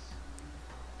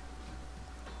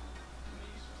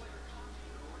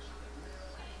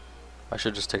 I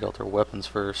should just take out their weapons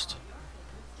first.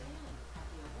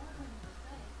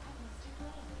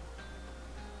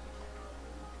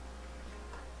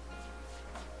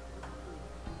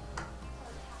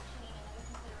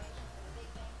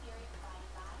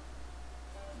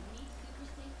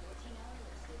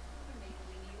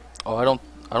 Oh, I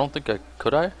don't think I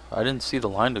could. I didn't see the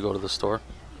line to go to the store.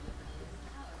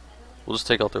 We'll just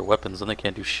take out their weapons, then they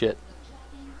can't do shit.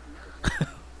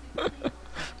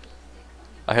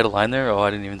 I had a line there? Oh,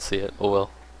 I didn't even see it. Oh well.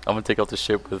 I'm gonna take out the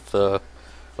ship with a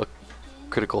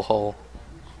critical hull.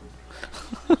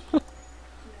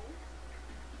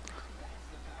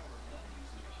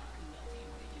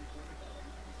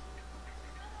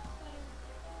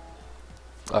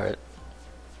 Alright.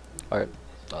 Alright.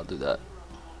 I'll do that.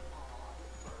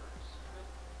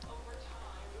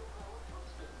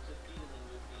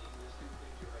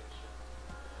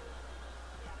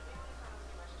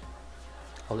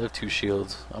 Oh, they have 2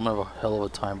 shields. I'm gonna have a hell of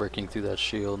a time breaking through that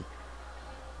shield.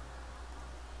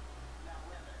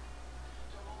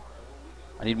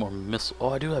 I need more missiles. Oh,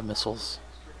 I do have missiles.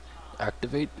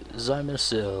 Activate the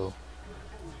missile.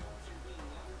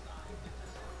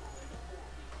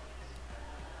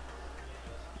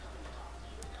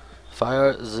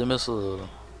 Fire the missile.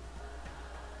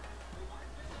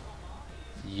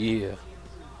 Yeah.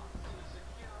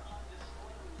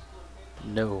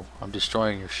 No, I'm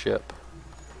destroying your ship.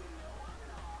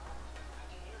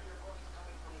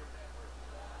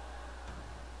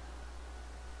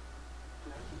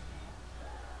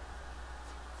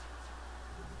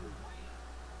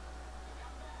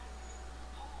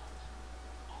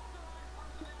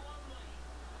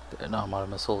 Now I'm out of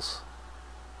missiles.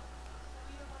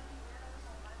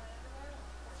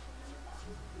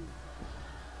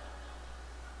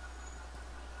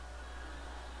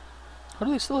 How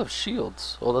do they still have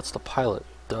shields? Oh, that's the pilot.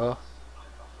 Duh.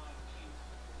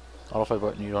 Modify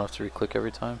button, you don't have to re-click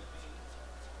every time.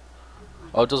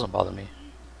 Oh, it doesn't bother me.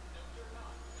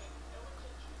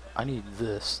 I need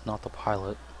this, not the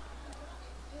pilot.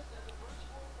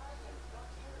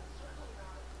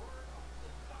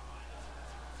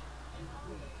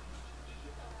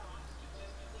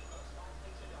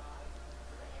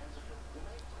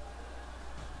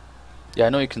 Yeah, I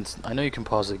know you can. I know you can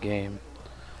pause the game.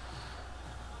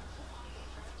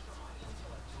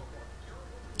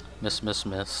 Miss, miss,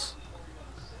 miss.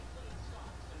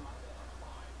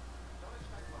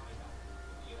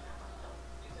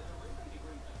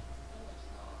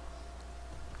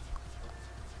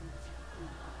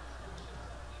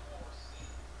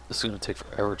 This is gonna take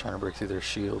forever trying to break through their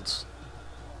shields.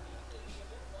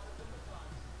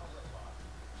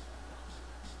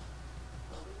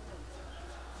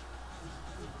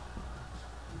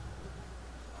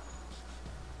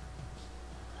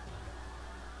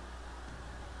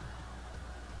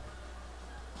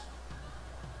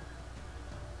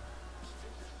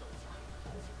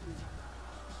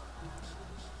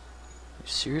 You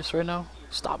serious right now?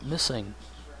 Stop missing.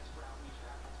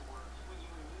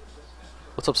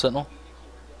 What's up, Sentinel?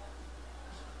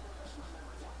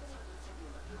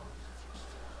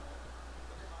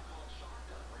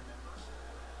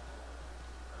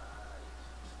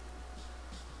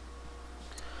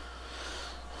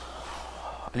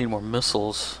 I need more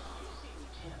missiles.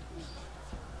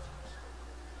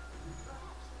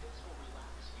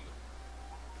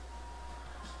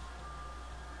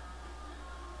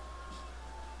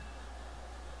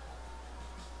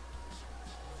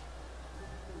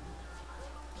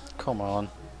 Come on.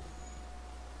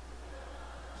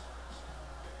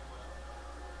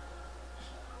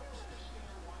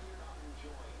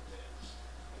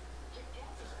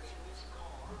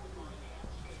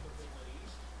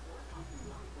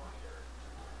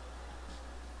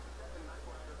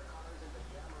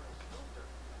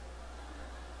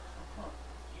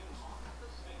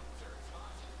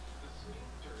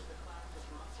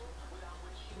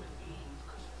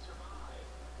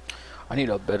 I need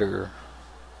a better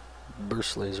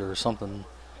burst laser or something.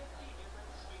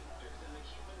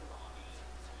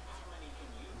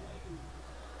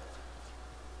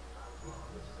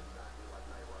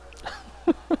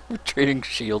 We're trading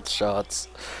shield shots.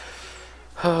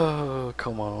 Oh,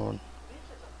 come on.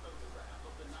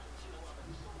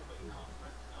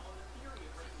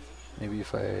 Maybe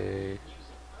if I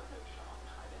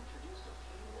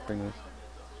bring...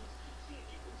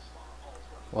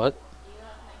 What?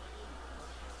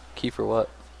 Key for what?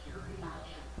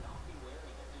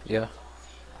 Yeah.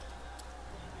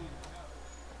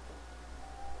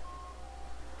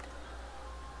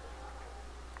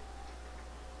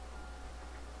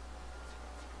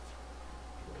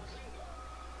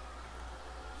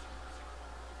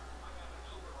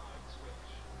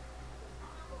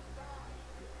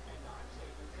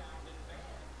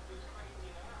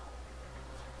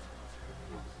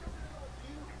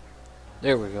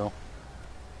 There we go.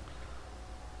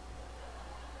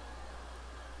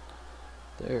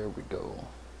 There we go.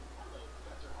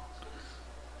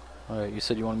 Alright, you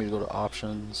said you wanted me to go to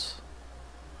options.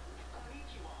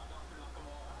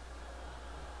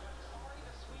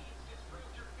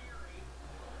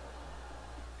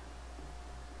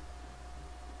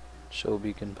 Show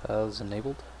beacon paths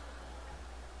enabled.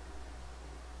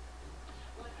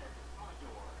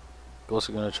 Ghosts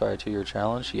are gonna try a 2-year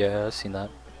challenge. Yeah, I've seen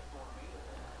that.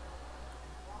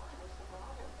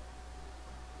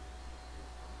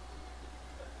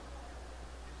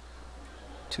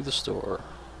 To the store.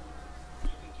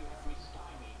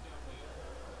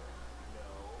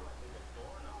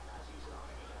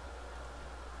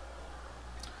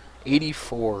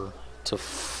 $84 to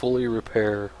fully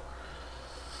repair.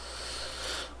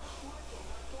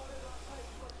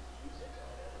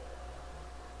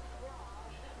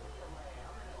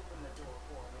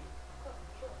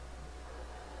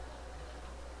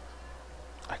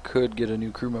 I could get a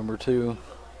new crew member too.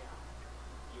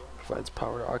 Provides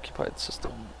power to occupied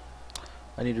system.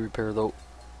 I need to repair though.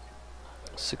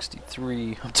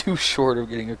 63. I'm too short of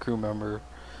getting a crew member.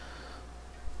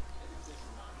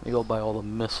 Maybe I'll buy all the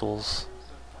missiles.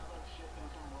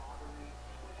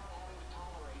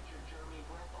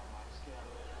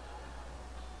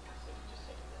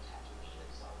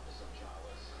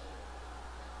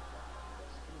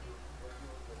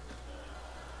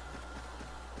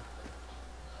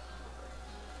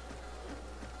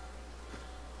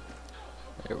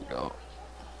 There we go.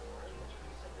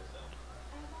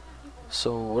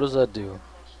 So what does that do?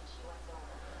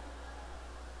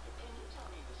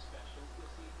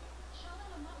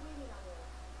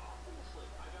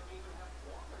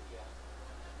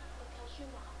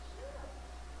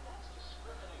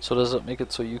 So does it make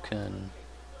it so you can...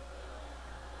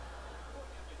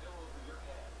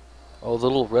 Oh, the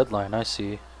little red line, I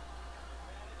see.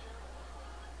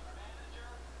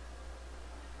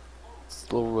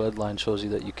 The little red line shows you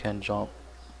that you can jump.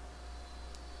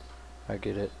 I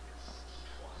get it.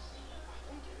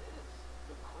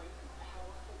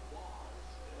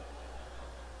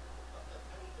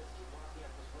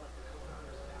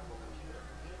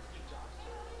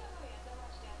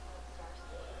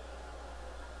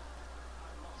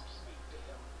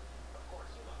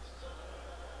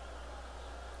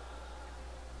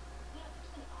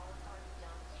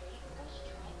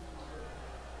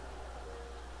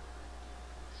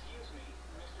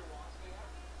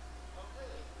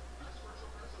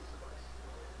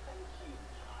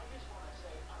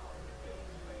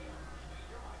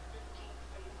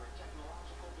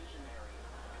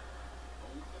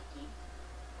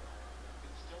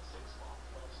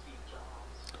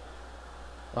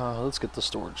 Let's get the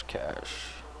storage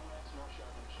cache.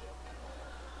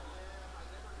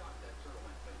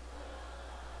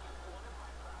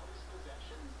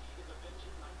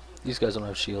 These guys don't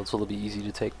have shields, so they'll be easy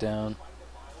to take down.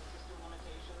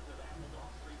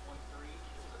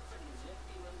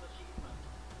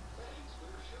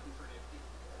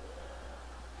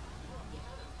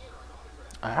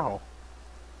 Ow.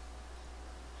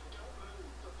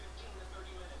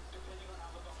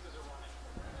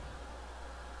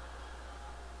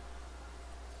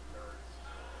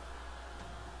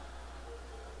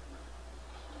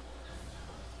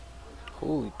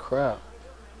 Holy crap.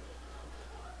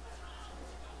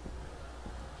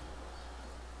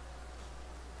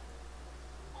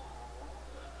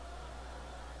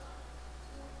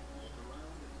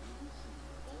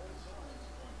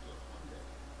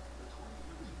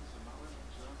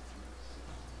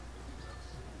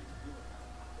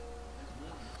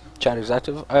 Chat is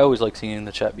active. I always like seeing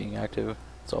the chat being active.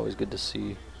 It's always good to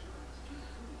see.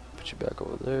 Put you back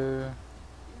over there.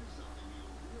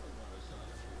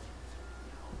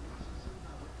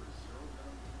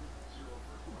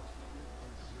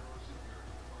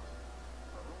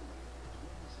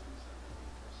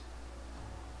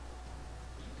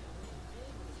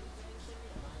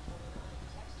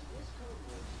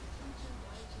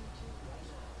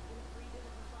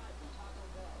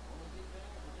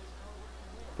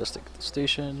 Investigate the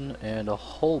station and a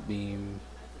hull beam.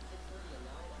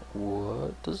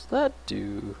 What does that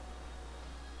do?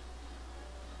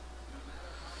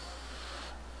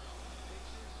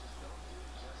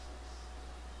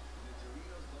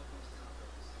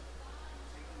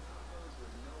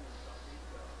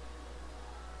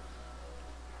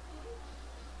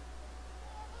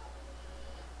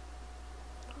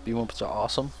 Beam ups are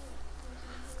awesome.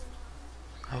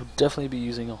 I would definitely be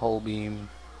using a hull beam,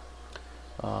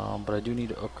 but I do need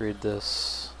to upgrade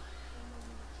this.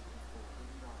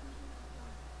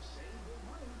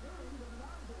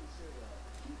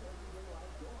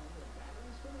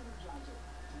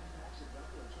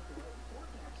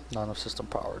 Not enough system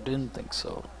power. Didn't think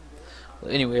so.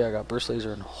 But anyway, I got burst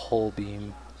laser and hull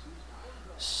beam.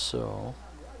 So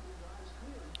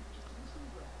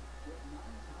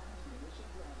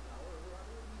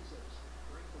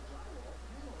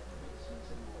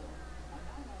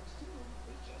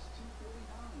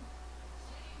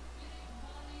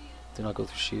do not go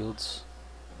through shields.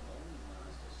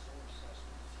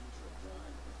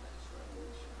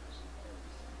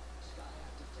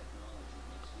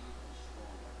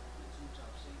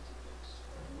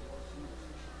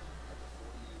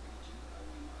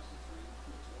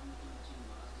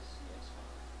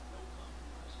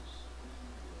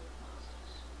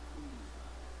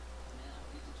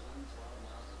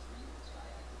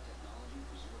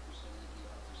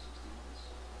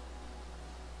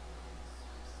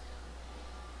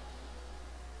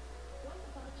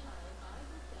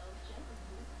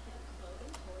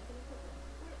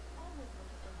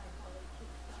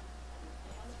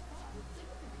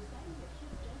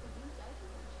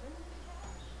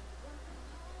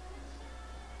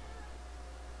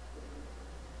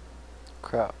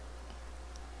 Crap.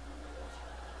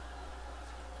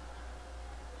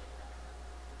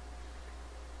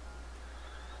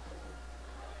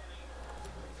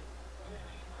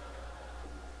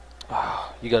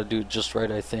 Ah, you gotta do it just right,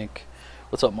 I think.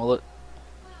 What's up, Mullet?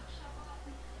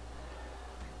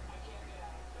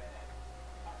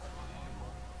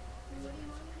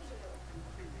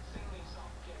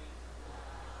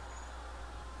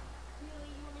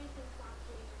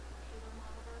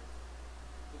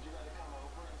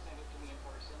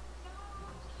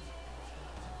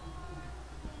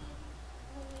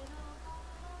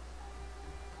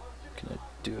 Can I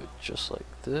do it just like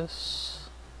this?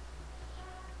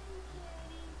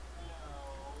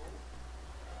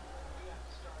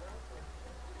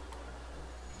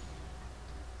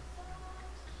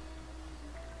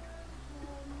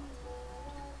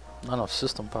 Not enough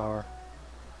system power.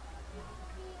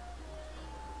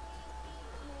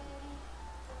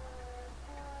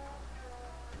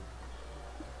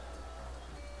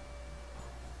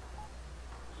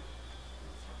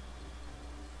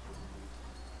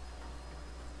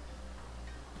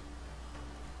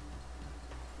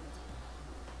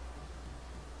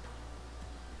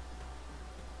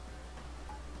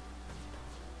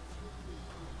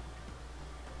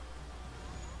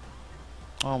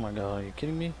 Oh my god, are you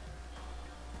kidding me?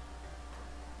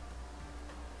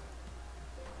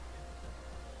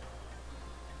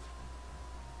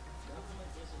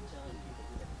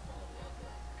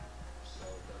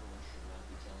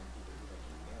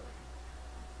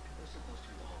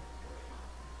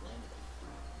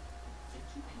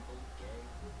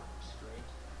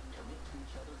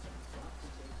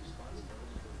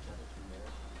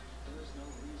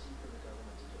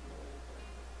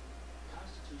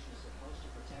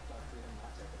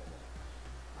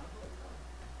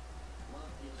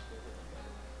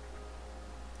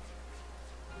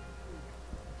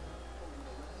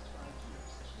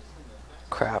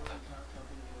 Crap.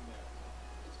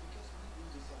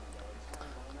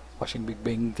 Watching Big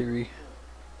Bang Theory.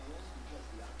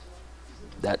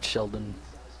 That Sheldon.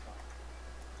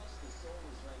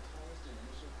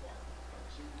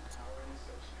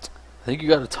 I think you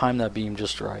gotta time that beam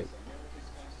just right.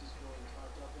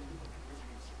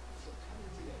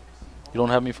 You don't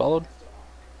have me followed?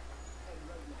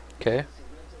 Okay.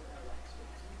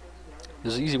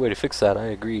 There's an easy way to fix that, I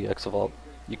agree, Exavolt.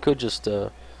 You could just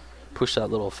push that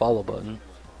little follow button.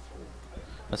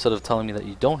 Instead of telling me that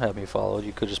you don't have me followed,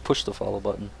 you could just push the follow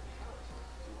button.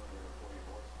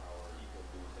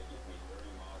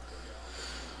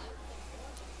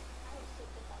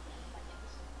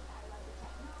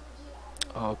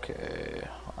 Okay,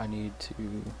 I need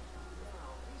to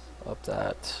up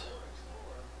that.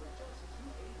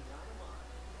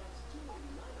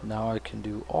 Now I can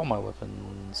do all my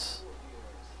weapons.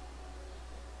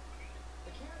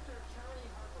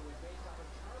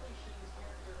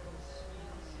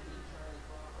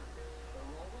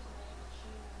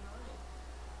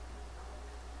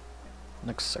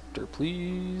 Next sector,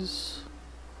 please.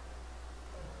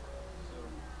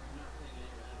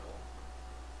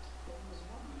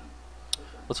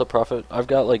 What's up, Prophet? I've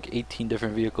got like 18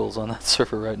 different vehicles on that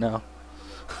server right now.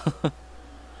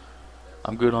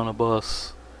 I'm good on a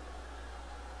bus.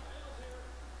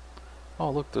 Oh,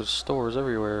 look, there's stores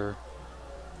everywhere.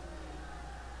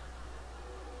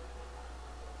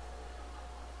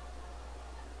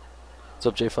 What's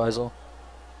up, Jay Faisal?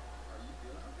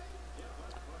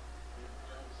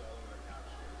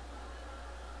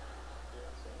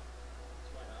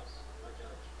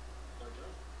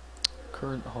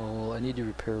 Current hull. I need to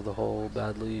repair the hull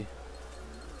badly.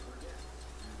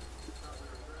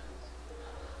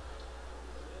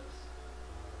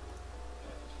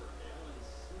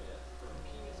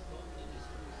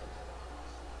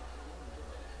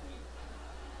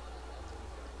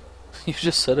 You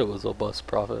just said it was a bus,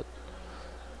 Prophet.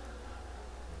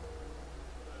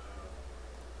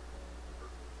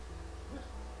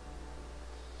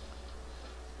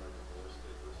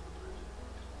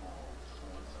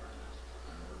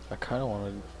 I kind of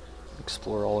want to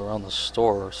explore all around the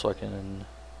store so I can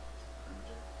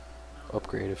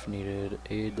upgrade if needed.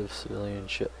 Aid the civilian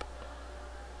ship.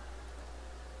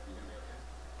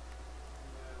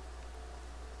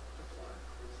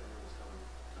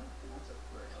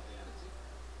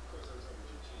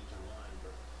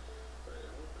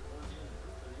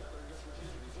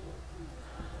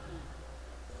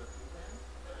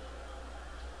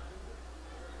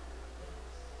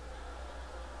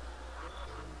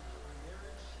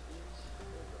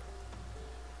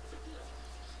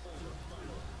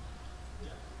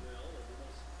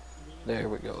 There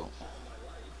we go.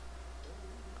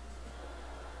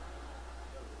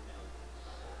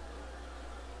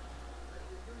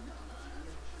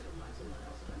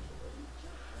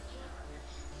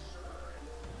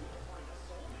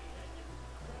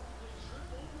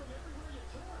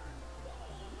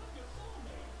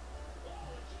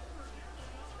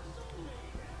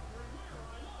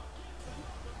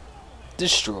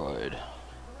 Destroyed.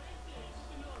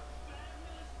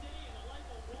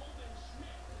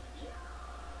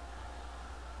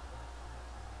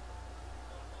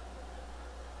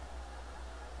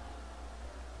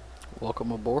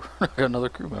 Welcome aboard. I got another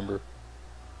crew member.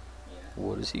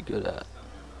 What is he good at?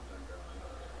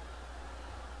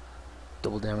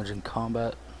 Double damage in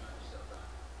combat.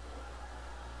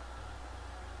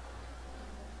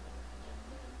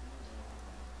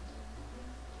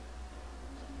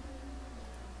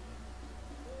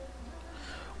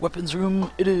 Weapons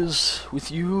room it is with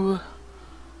you.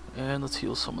 And let's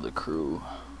heal some of the crew.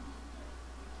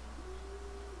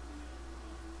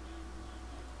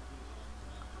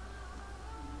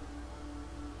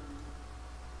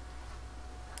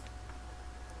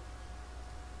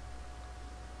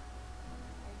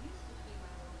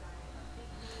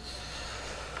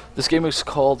 This game is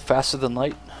called Faster Than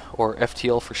Light, or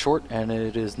FTL for short, and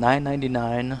it is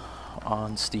 $9.99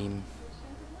 on Steam.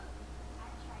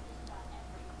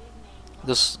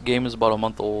 This game is about a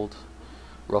month old,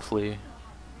 roughly.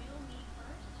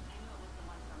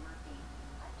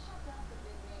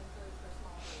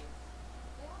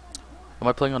 Am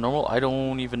I playing on normal? I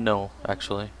don't even know,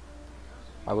 actually.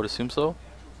 I would assume so.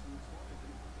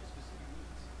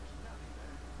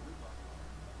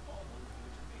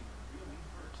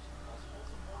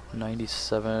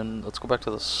 $97. Let's go back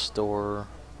to the store.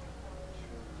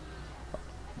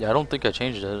 Yeah, I don't think I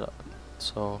changed it,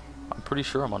 so I'm pretty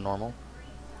sure I'm on normal.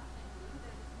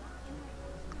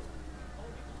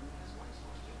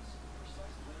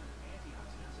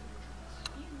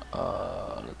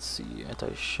 Let's see.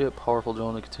 Anti-ship, powerful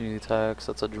drone to continue the attacks.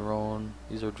 That's a drone.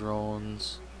 These are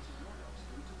drones.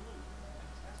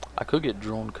 I could get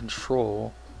drone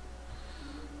control.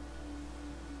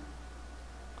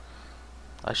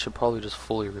 I should probably just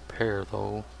fully repair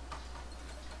though.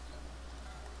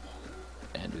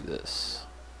 And do this.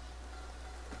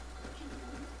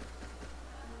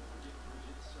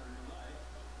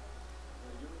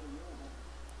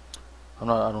 I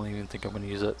don't even think I'm gonna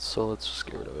use it, so let's just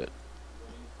get rid of it.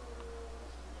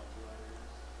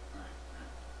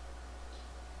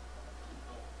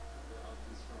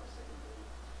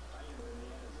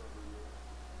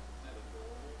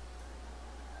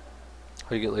 How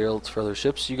do you get layouts for other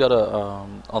ships? You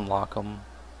gotta unlock them.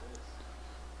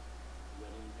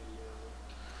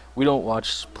 We don't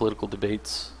watch political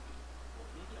debates,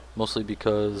 mostly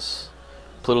because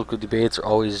political debates are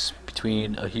always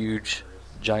between a huge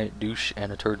giant douche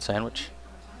and a turd sandwich.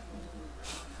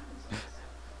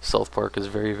 South Park is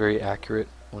very, very accurate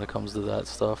when it comes to that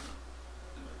stuff.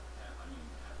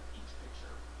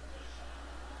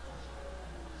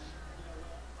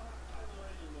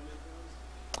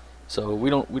 So we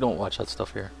don't watch that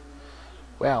stuff here.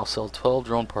 Wow, sell 12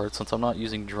 drone parts. Since I'm not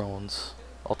using drones,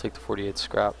 I'll take the 48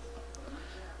 scrap,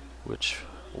 which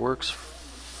works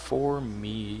for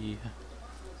me.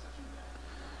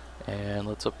 And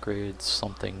let's upgrade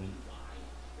something.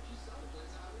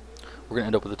 We're gonna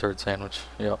end up with a turd sandwich.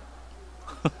 Yep.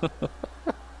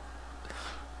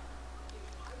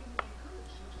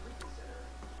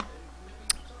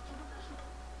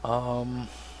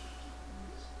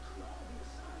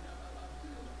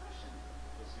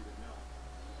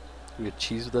 We get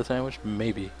cheese with that sandwich?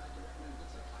 Maybe.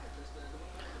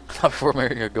 Not before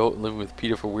marrying a goat and living with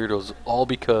PETA for weirdos, all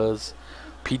because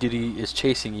P. Diddy is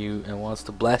chasing you and wants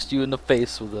to blast you in the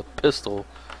face with a pistol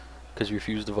because you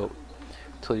refuse to vote.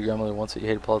 Tell your grandmother once that you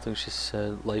hated politics, she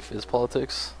said life is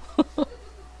politics.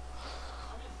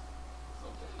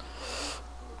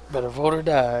 Better vote or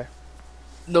die.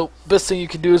 Nope. Best thing you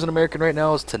can do as an American right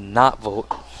now is to not vote.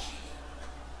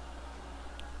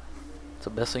 It's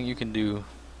the best thing you can do.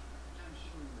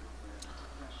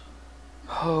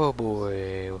 Oh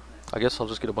boy. I guess I'll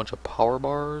just get a bunch of power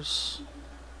bars.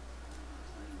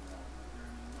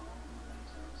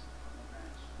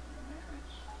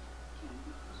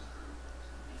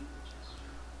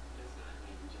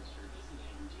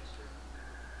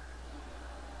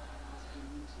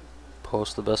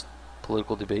 Post the best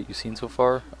political debate you've seen so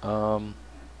far. I'm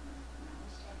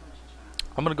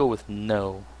gonna go with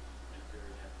no.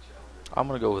 I'm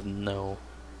gonna go with no.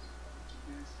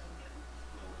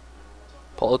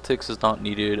 Politics is not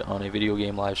needed on a video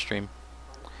game live stream.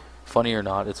 Funny or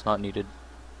not, it's not needed.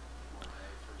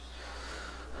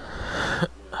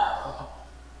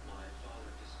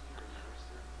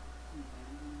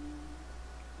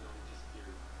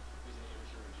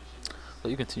 Let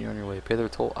you continue on your way. Pay their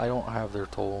toll. I don't have their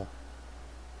toll.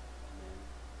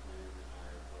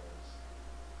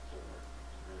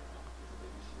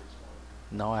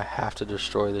 Now I have to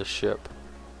destroy this ship.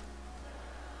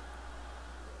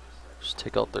 Just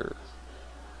take out their...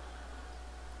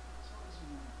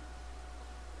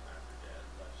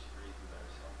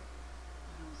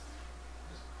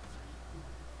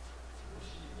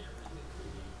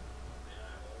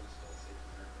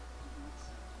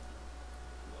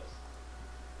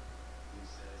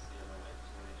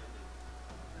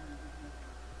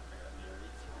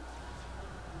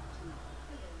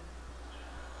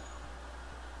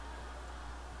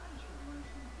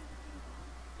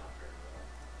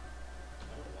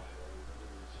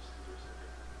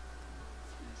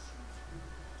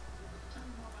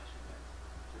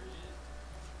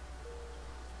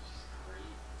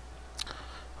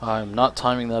 I'm not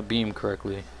timing that beam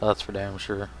correctly. That's for damn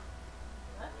sure.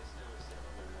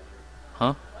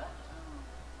 Huh?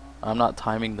 I'm not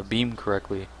timing the beam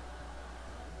correctly.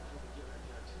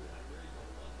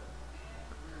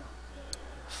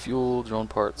 Fuel, drone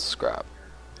parts, scrap.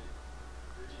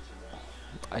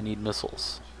 I need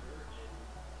missiles.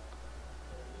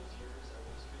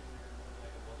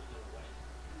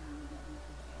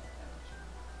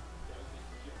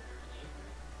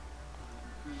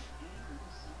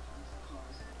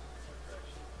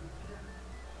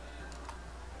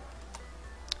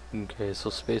 Okay, so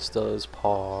space does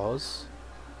pause.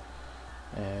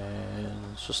 And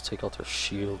let's just take out their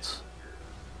shields.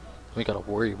 We gotta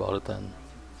worry about it then.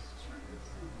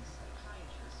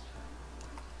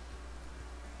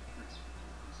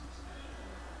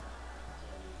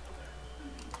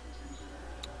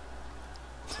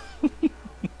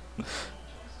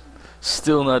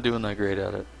 Still not doing that great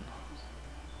at it.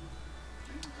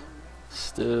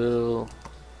 Still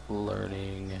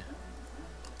learning.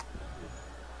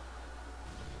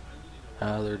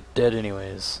 Ah, they're dead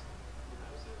anyways.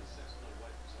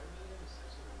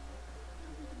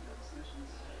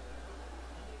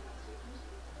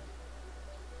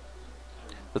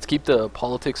 Let's keep the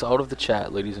politics out of the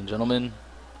chat, ladies and gentlemen.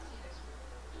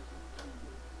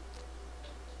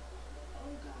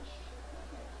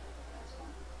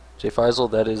 J. Faisal,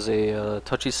 that is a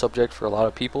touchy subject for a lot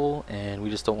of people, and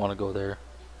we just don't want to go there.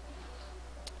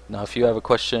 Now, if you have a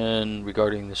question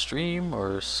regarding the stream,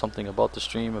 or something about the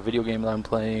stream, a video game that I'm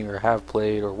playing, or have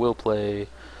played, or will play,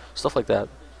 stuff like that,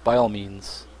 by all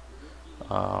means.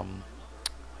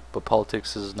 But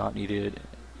politics is not needed